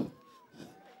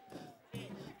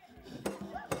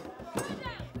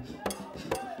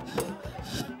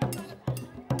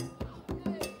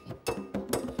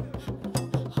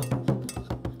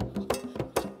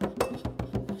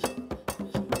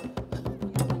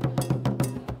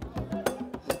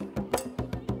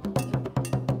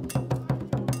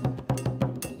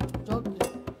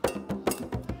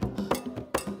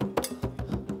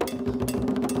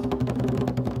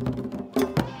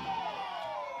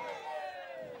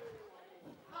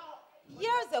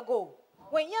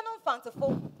 When Yanon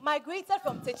Fantafo migrated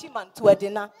from Techiman to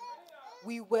Edina,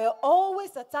 we were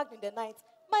always attacked in the night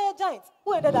by a giant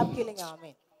who ended up killing our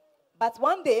men. But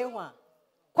one day, Kwame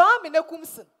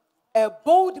Nekumson, a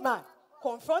bold man,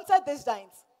 confronted this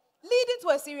giant, leading to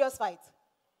a serious fight.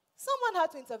 Someone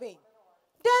had to intervene.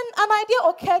 Then an idea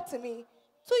occurred to me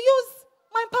to use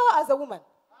my power as a woman.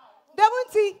 Then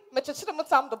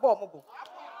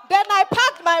I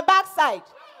packed my backside,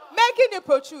 making it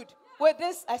protrude. With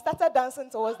this, I started dancing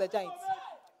towards the giant.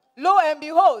 Lo and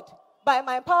behold, by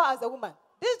my power as a woman,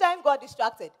 this giant got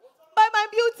distracted by my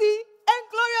beauty and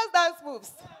glorious dance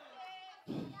moves.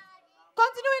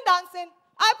 Continuing dancing,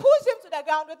 I pushed him to the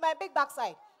ground with my big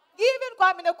backside, giving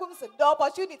Kwame Nekumson the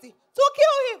opportunity to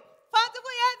kill him.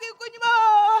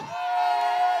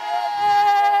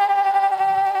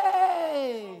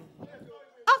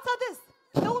 After this,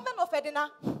 the woman of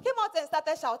Edina came out and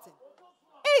started shouting,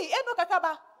 "Hey, Eno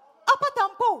Kakaba!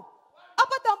 Apatampo,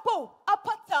 apatampo,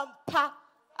 apatampa."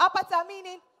 Apata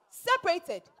meaning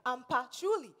separated, ampa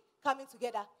truly coming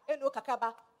together. Eno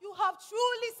kakaba, you have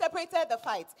truly separated the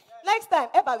fight. Next time,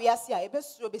 eba wiasia, ebe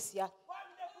surobesia.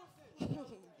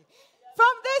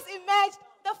 From this emerged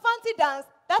the fancy dance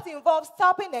that involves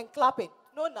tapping and clapping,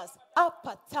 known as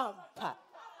apatampa.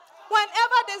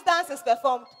 Whenever this dance is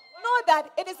performed, know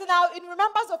that it is in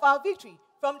remembrance of our victory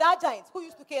from that giant who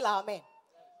used to kill our men.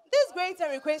 This great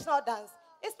and recreational dance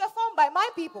is performed by my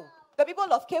people, the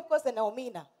people of Cape Coast and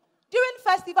Elmina, during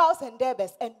festivals and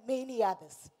derbes and many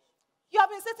others. You have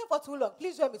been sitting for too long.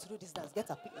 Please join me to do this dance. Get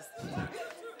up, please.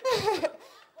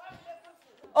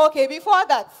 Okay, before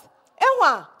that,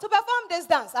 to perform this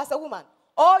dance as a woman,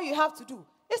 all you have to do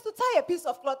is to tie a piece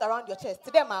of cloth around your chest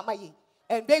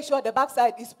and make sure the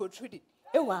backside is protruded.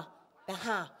 Now,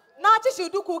 you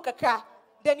do kakra,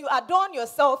 then you adorn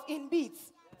yourself in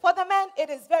beads. For the men, it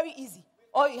is very easy.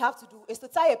 All you have to do is to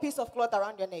tie a piece of cloth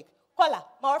around your neck. Kola,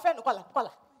 my friend,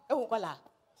 kola.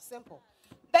 Simple.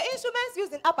 The instruments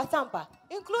used in Apatampa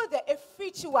include the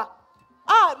efrichua,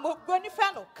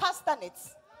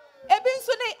 castanets,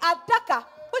 ebinsune adaka,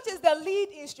 which is the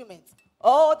lead instrument.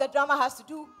 All the drummer has to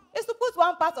do is to put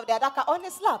one part of the adaka on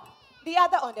his lap, the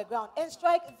other on the ground, and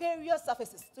strike various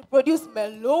surfaces to produce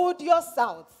melodious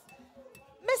sounds.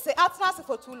 Miss Atnas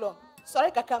for too long.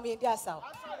 Sorry, Kakami India sound.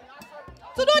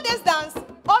 To do this dance,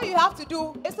 all you have to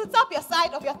do is to tap your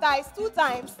side of your thighs 2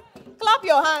 times, clap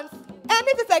your hands, and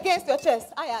hit it against your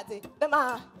chest. Ayade,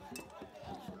 dema.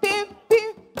 Bim,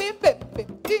 bim, bim, bim, bim,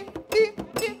 bim, bim,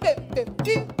 bim, bim, bim,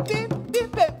 bim, bim,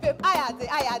 bim, bim. Ayade.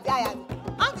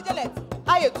 Auntie Janet,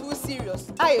 are you too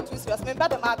serious? Remember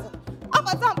the matter.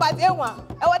 After time by the one,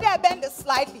 I would there bend it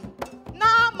slightly.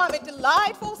 Now, mommy,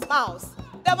 delightful smiles.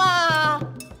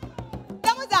 Dema.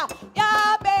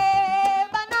 Yabe,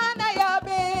 banana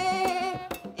yabe,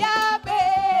 yabe,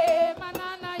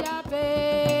 banana yabe,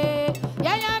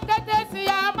 Yaya Katesi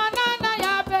ya banana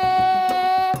yabe,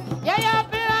 Yaya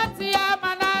Pirati ya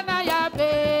banana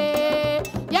yabe,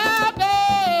 Yabe,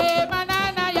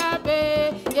 banana yabe,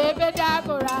 Yebe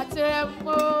Dagora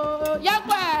Tempo,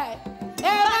 Yagwe,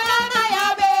 banana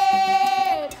yabe,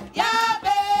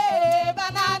 Yabe,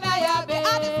 banana yabe,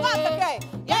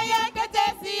 Yaya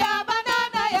Katesi ya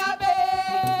banana yabe.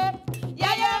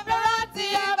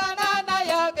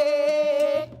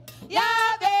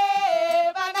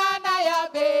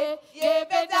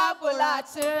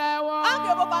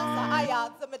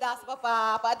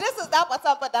 But this is that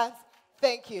Patampa dance.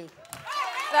 Thank you.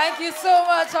 Thank you so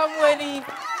much, Amweni.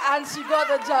 And she got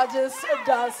the judges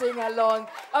dancing along.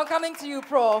 I'm coming to you,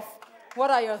 Prof.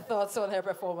 What are your thoughts on her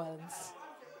performance?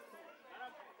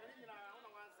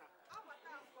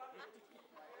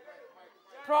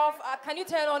 Prof, can you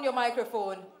turn on your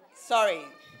microphone? Sorry.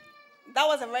 That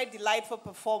was a very delightful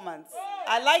performance.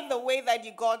 I like the way that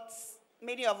you got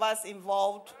many of us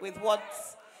involved with what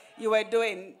you were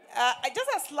doing. Just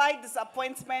a slight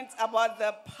disappointment about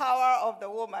the power of the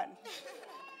woman.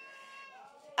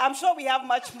 I'm sure we have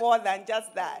much more than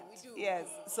just that. Yes.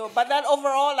 So, but then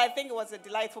overall, I think it was a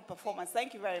delightful performance.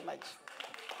 Thank you very much.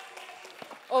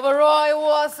 Overall, it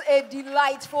was a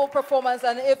delightful performance.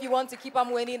 And if you want to keep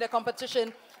on winning the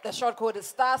competition, the short code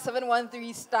is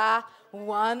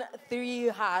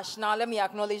 *713*13#. Now, let me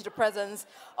acknowledge the presence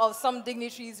of some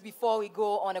dignitaries before we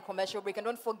go on a commercial break. And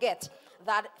don't forget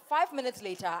that 5 minutes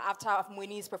later, after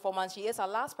Mwini's performance, she is our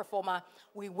last performer,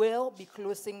 we will be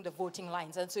closing the voting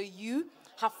lines. And so you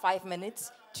have 5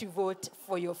 minutes to vote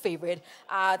for your favorite.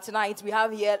 Tonight, we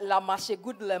have here Lamashe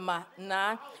Goodlema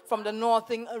from the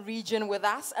Northern region with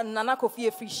us, and Nana Kofi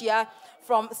Efrisia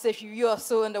from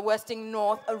Seshirioso in the Western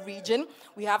North region.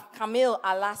 We have Camille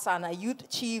Alassane, a youth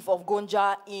chief of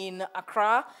Gonja in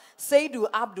Accra. Seydou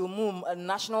Abdou Moum, a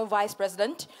national vice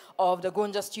president of the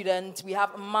Gonja students. We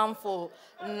have Manful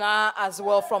Na as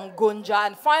well from Gonja.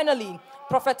 And finally,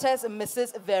 Prophetess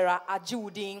Mrs. Vera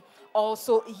Ajiudin,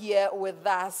 also here with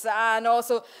us. And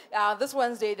also, this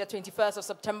Wednesday, the 21st of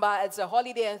September, it's a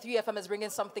holiday, and 3FM is bringing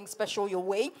something special your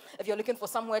way. If you're looking for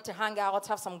somewhere to hang out,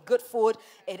 have some good food,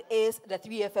 it is the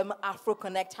 3FM Afro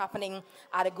Connect happening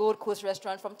at a Gold Coast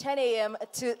restaurant from 10 a.m.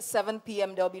 to 7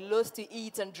 p.m. There'll be loads to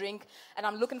eat and drink, and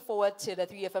I'm looking forward to the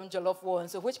 3FM Jollof War. And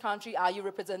so which country are you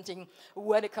representing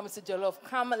when it comes to Jollof?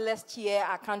 Come, let's cheer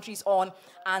our countries on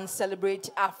and celebrate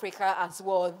Africa as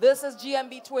well. This is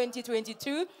GMB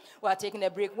 2022. We're taking a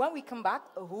break. When we come back,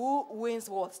 who wins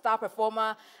what? Star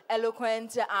performer,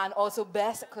 eloquent, and also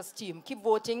best costume. Keep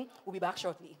voting. We'll be back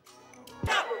shortly.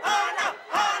 Okay.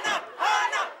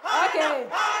 Okay.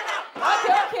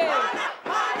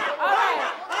 All right.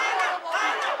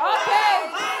 Okay.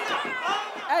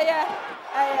 Yeah.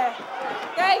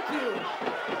 Thank you.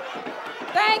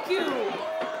 Thank you.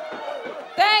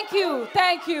 Thank you.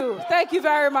 Thank you. Thank you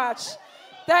very much.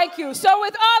 Thank you. So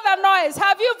with all the noise,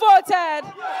 have you voted?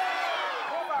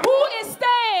 Who is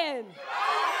staying?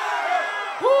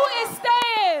 Who is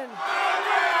staying?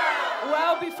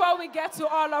 Well, before we get to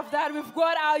all of that, we've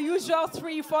got our usual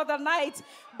three for the night.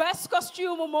 Best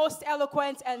costume, most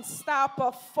eloquent, and star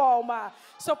performer.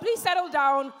 So please settle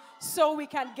down so we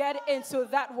can get into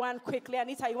that one quickly.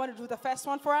 Anita, you want to do the first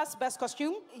one for us? Best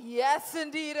costume? Yes,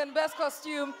 indeed. And best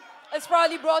costume is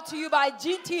proudly brought to you by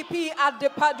GTP at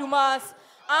Depart Dumas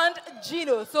and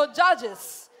Gino. So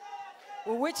judges,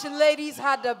 which ladies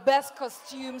had the best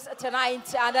costumes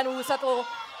tonight? And then we'll settle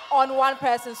on one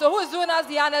person. So who's doing us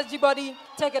the honors, G-Body?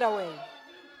 Take it away.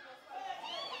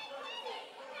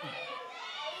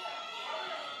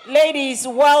 Ladies,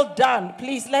 well done.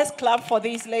 Please, let's clap for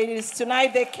these ladies.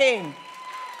 Tonight they came.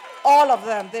 All of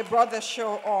them. They brought the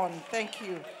show on. Thank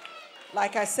you.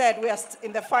 Like I said, we are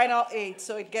in the final 8,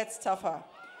 so it gets tougher.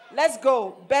 Let's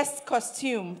go. Best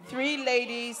costume. 3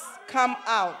 ladies come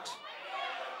out.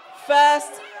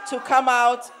 First to come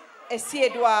out,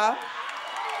 Esiedwa.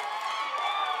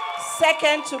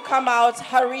 Second to come out,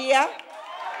 Haria.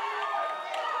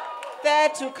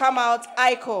 Third to come out,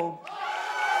 Aiko.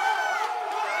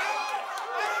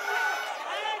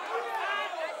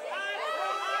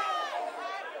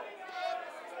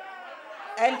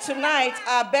 And tonight,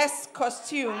 our best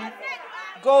costume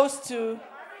goes to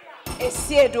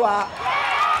Esiedwa.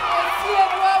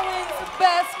 Esiedwa wins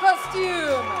best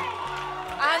costume.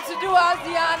 And to do us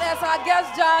the honors, our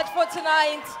guest judge for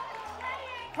tonight,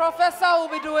 Professor will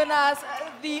be doing us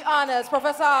the honors,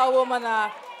 Professor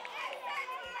Awomana.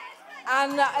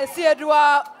 And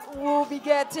Esiedwa will be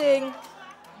getting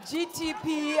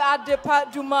GTP at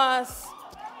Depart Dumas.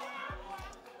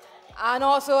 And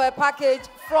also a package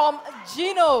from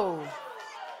Gino.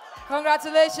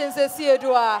 Congratulations,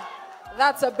 Esiedwa.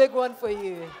 That's a big one for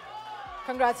you.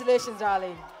 Congratulations,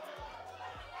 darling.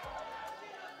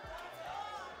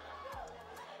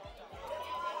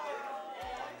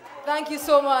 Thank you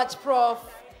so much, Prof.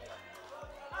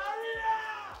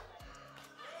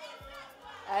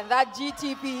 And that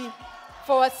GTP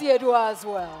for Esiedwa as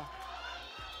well.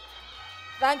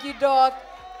 Thank you, Doc.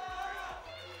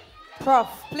 Prof,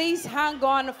 please hang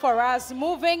on for us.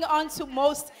 Moving on to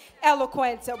most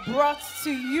eloquent, brought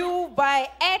to you by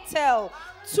Airtel.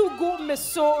 Tugu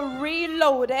Miso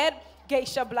Reloaded,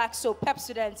 Geisha Black Soap,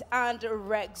 Pepsodent, and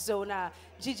Rexona.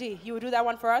 Gigi, you will do that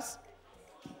one for us?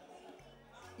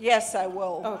 Yes, I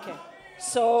will. Okay.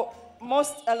 So,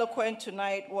 most eloquent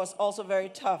tonight was also very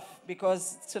tough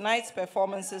because tonight's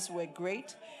performances were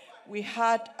great. We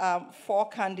had 4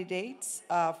 candidates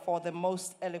for the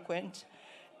most eloquent,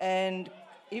 and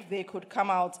if they could come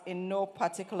out in no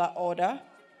particular order.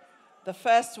 The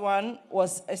first one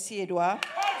was Esiedwa.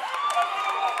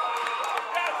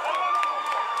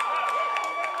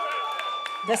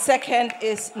 The second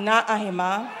is Na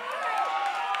Ahima.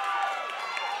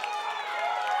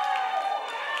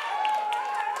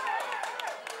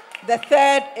 The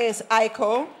third is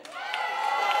Aiko.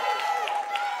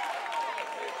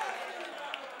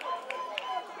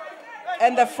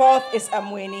 And the fourth is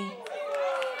Amweni.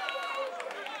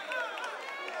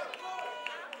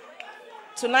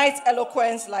 Tonight's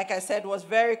eloquence, like I said, was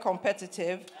very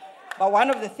competitive. But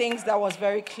one of the things that was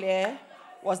very clear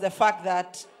was the fact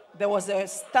that there was a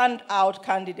standout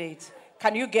candidate.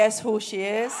 Can you guess who she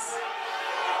is?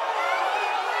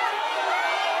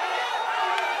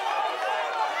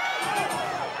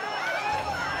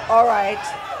 All right,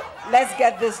 let's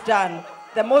get this done.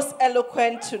 The most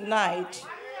eloquent tonight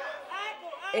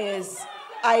is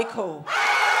Aiko.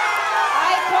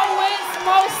 Aiko wins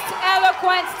most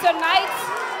eloquent tonight.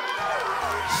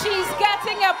 She's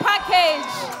getting a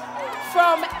package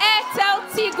from Airtel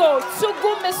Tigo,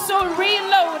 Tugu Miso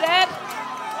Reloaded,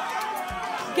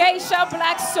 Geisha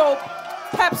Black Soap,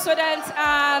 Pepsodent,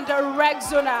 and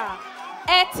Rexona.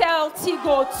 Airtel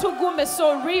Tigo, Tugu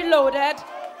Miso Reloaded,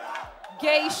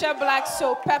 Geisha Black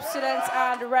Soap, Pepsodent,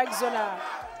 and Rexona.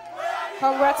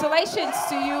 Congratulations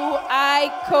to you,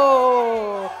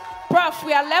 Aiko. Prof,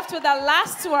 we are left with the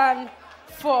last one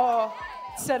for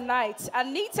tonight.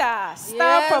 Anita,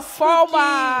 star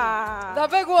performer. The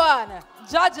big one,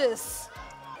 judges.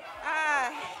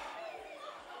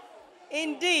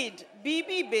 Indeed,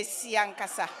 Bibi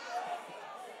Besiankasa.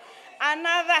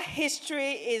 Another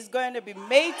history is going to be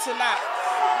made tonight.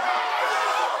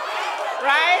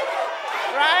 Right?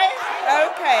 Right?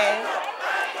 Okay.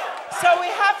 So we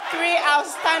have 3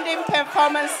 outstanding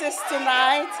performances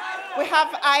tonight. We have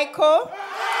Aiko.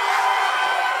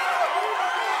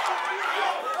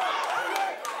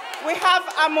 We have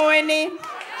Amoeni.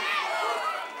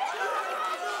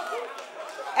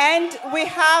 And we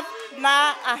have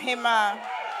Na Ahima.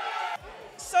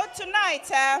 So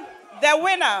tonight, the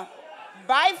winner,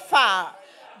 by far,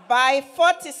 by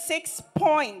 46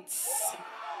 points.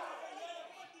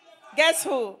 Guess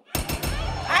who?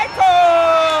 Aiko!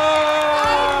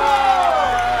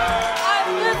 And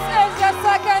this is the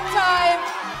second time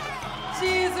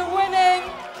she's winning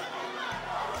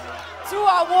 2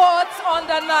 awards on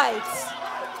the night.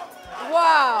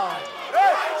 Wow.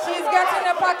 She's getting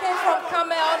a package from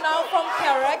Camel, now from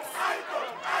Kerex,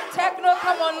 Techno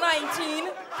Come on 19,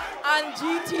 and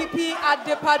GTP at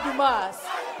Depadumas.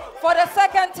 For the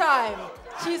second time,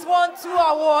 she's won 2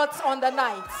 awards on the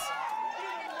night.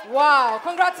 Wow,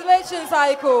 congratulations,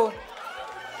 Aiko.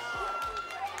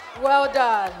 Well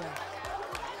done.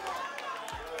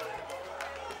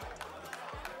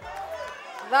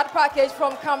 That package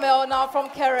from Camel, now from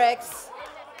Kerex,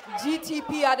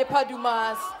 GTP at the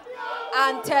Padumas,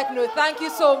 and Techno. Thank you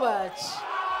so much.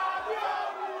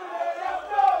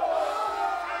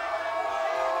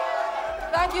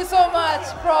 Thank you so much,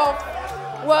 Prof.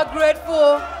 We're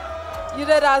grateful you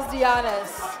did us the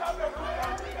honors.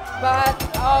 But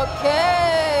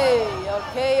okay.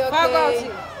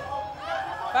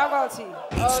 Faculty.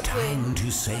 It's time to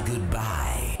say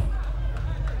goodbye.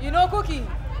 You know, Cookie,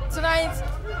 tonight,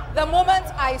 the moment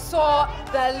I saw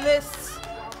the list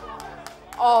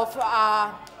of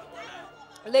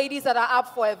ladies that are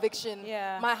up for eviction,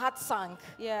 my heart sank.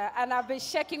 Yeah, and I've been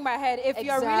shaking my head. If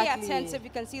you're really attentive, you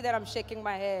can see that I'm shaking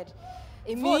my head.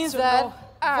 It means that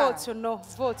vote to no,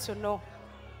 vote to no.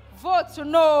 Vote to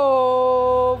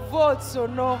no, vote to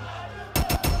no.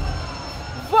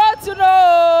 Vote to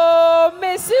no,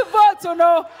 Missy, vote to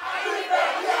no.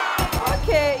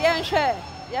 Okay, okay.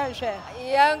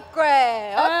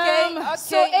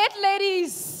 So 8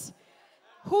 ladies,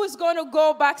 who's going to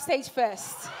go backstage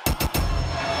first?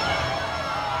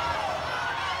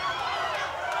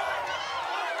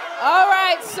 All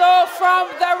right, so from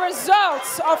the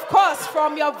results, of course,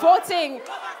 from your voting,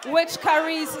 which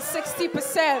carries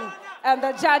 60%, and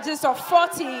the judges of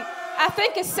 40, I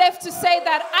think it's safe to say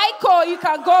that Aiko, you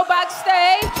can go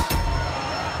backstage.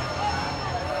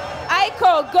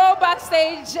 Aiko, go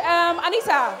backstage.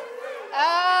 Anita.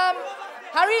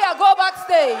 Haria, go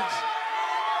backstage.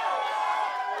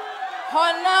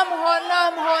 Honam.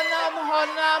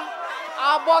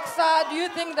 Our boxer, do you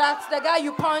think that the guy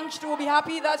you punched will be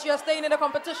happy that you're staying in the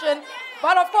competition?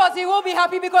 But of course, he will be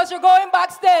happy because you're going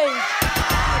backstage.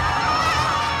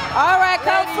 All right,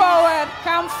 come forward,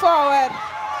 come forward.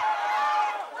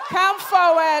 Come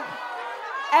forward.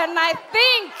 And I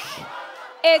think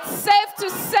it's safe to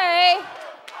say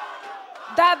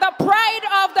that the pride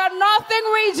of the Northern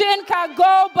region can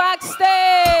go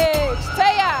backstage.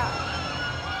 Taya.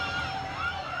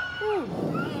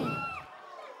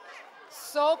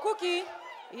 So, Cookie,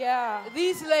 yeah,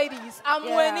 these ladies,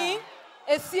 Amweni,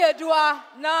 Esiedua,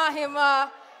 Nahima,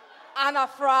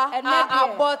 Anafra, and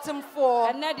are bottom four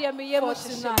and Nadia for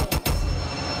tonight.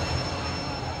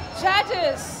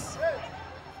 Judges,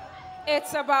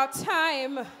 it's about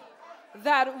time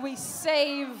that we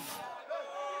save.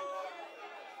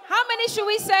 How many should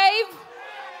we save?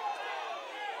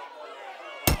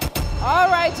 All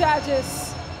right,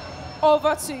 judges,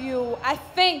 over to you. I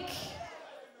think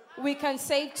we can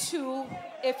save 2.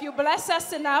 If you bless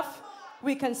us enough,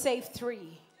 we can save 3.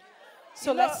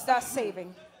 So let's start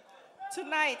saving.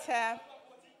 Tonight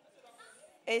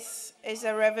is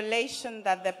a revelation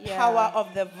that the power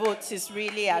of the votes is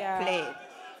really at play.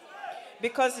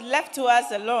 Because left to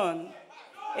us alone,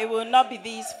 it will not be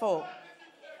these 4.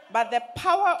 But the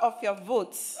power of your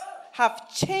votes have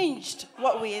changed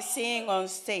what we are seeing on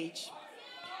stage.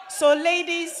 So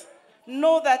ladies,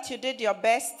 know that you did your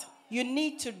best. You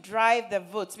need to drive the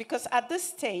votes because at this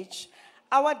stage,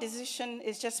 our decision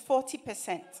is just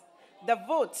 40%. The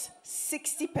votes,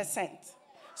 60%.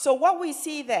 So what we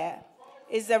see there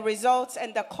is the results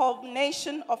and the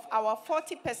culmination of our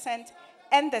 40%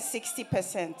 and the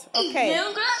 60%. Okay.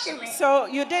 So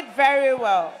you did very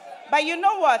well. But you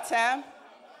know what?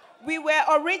 We were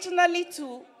originally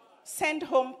to send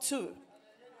home 2.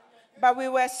 But we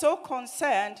were so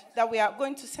concerned that we are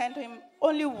going to send him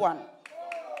only 1.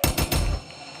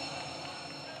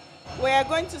 We are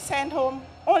going to send home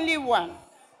only 1,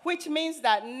 which means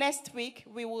that next week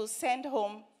we will send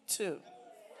home 2.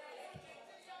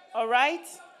 All right?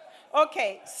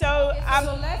 Okay, so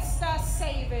so let's start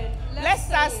saving. Let's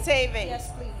start saving. Yes,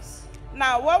 please.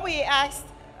 Now, what we asked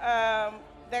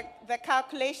the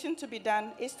calculation to be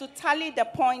done is to tally the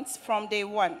points from day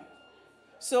 1.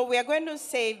 So we are going to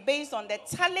save based on the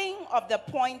tallying of the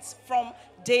points from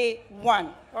day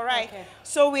 1. All right? Okay.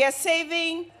 So we are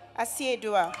saving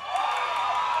Asiedua.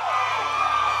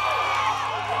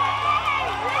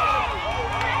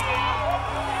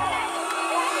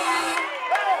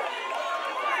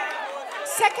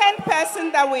 Second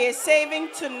person that we are saving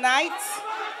tonight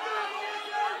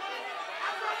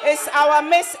is our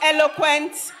Miss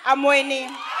Eloquent Amweni.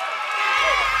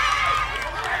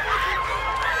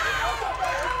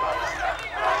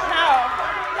 Now,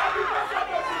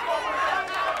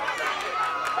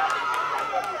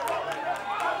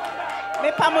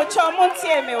 me pamucho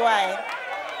muntie me why.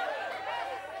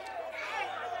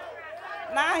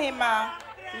 Nahima,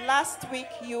 last week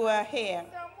you were here.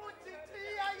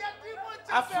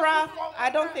 Afra, I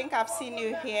don't think I've seen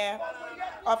you here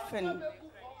often.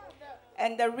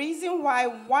 And the reason why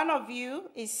one of you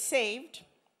is saved,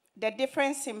 the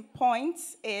difference in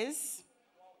points is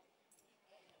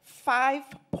 5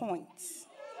 points.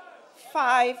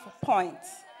 5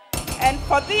 points. And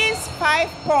for these 5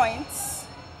 points,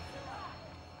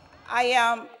 I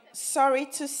am sorry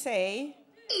to say,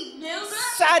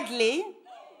 sadly,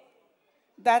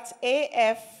 that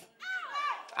AFRA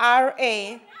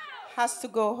has to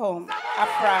go home.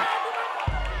 Afra.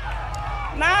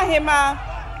 Nahima,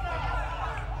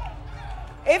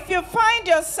 if you find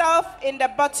yourself in the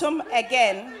bottom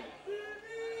again,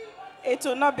 it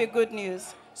will not be good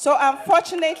news. So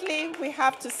unfortunately, we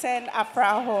have to send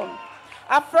Afra home.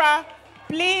 Afra,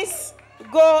 please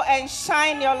go and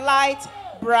shine your light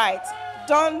bright.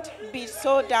 Don't be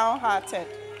so downhearted.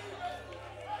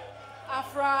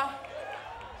 Afra,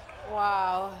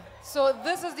 wow. So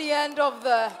this is the end of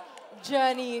the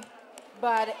journey,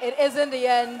 but it isn't the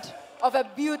end of a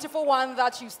beautiful one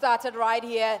that you started right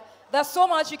here. There's so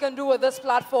much you can do with this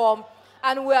platform,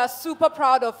 and we are super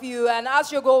proud of you. And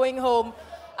as you're going home,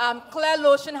 Claire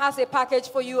Lotion has a package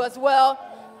for you as well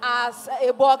as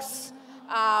a box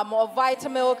of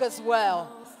Vitamilk as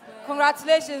well.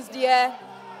 Congratulations, dear.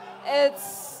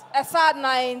 It's a sad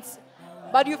night,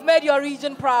 but you've made your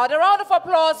region proud. A round of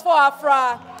applause for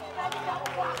Afra.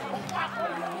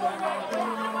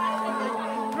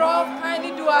 Prof,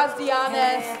 kindly do us the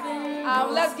honors.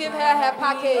 Let's give her her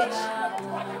package.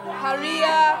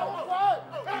 Haria.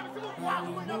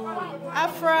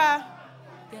 Afra,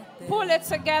 pull it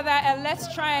together and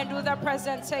let's try and do the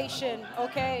presentation,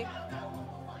 okay?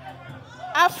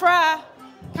 Afra,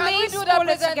 Can we Please do the pull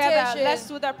it together. presentation? Let's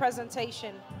do the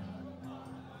presentation.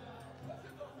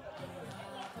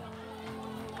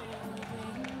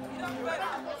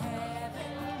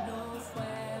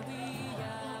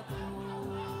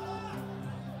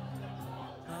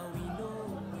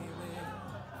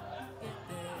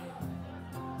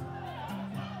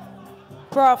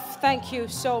 Prof, thank you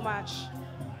so much.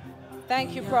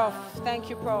 Thank you, Prof. Thank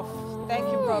you, Prof. Thank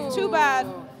you, Prof. Too bad.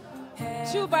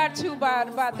 Too bad, too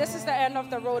bad. But this is the end of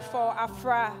the road for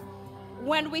Afra.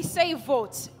 When we say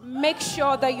vote, make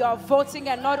sure that you are voting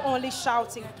and not only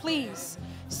shouting. Please,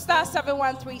 star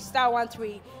 713, star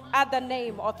 13, add the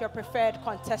name of your preferred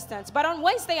contestant. But on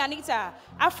Wednesday, Anita,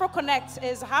 Afro Connect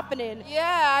is happening.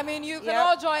 Yeah, I mean, you can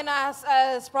all join us.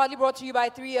 It's proudly brought to you by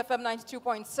 3FM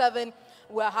 92.7.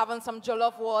 We're having some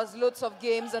jollof wars, loads of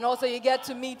games, and also you get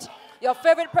to meet your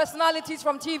favorite personalities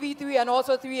from TV3 and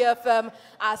also 3FM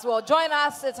as well. Join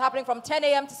us. It's happening from 10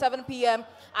 a.m. to 7 p.m.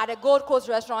 at the Gold Coast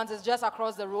Restaurant. It's just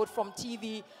across the road from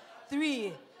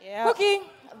TV3. Yeah. Cookie,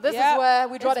 this is where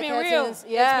we draw the curtains.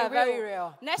 Yeah, very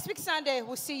real. Next week, Sunday,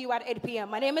 we'll see you at 8 p.m.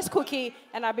 My name is Cookie,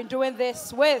 and I've been doing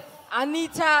this with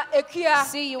Anita Ekia.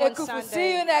 See you on Ekufu. Sunday.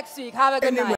 See you next week. Have a good night.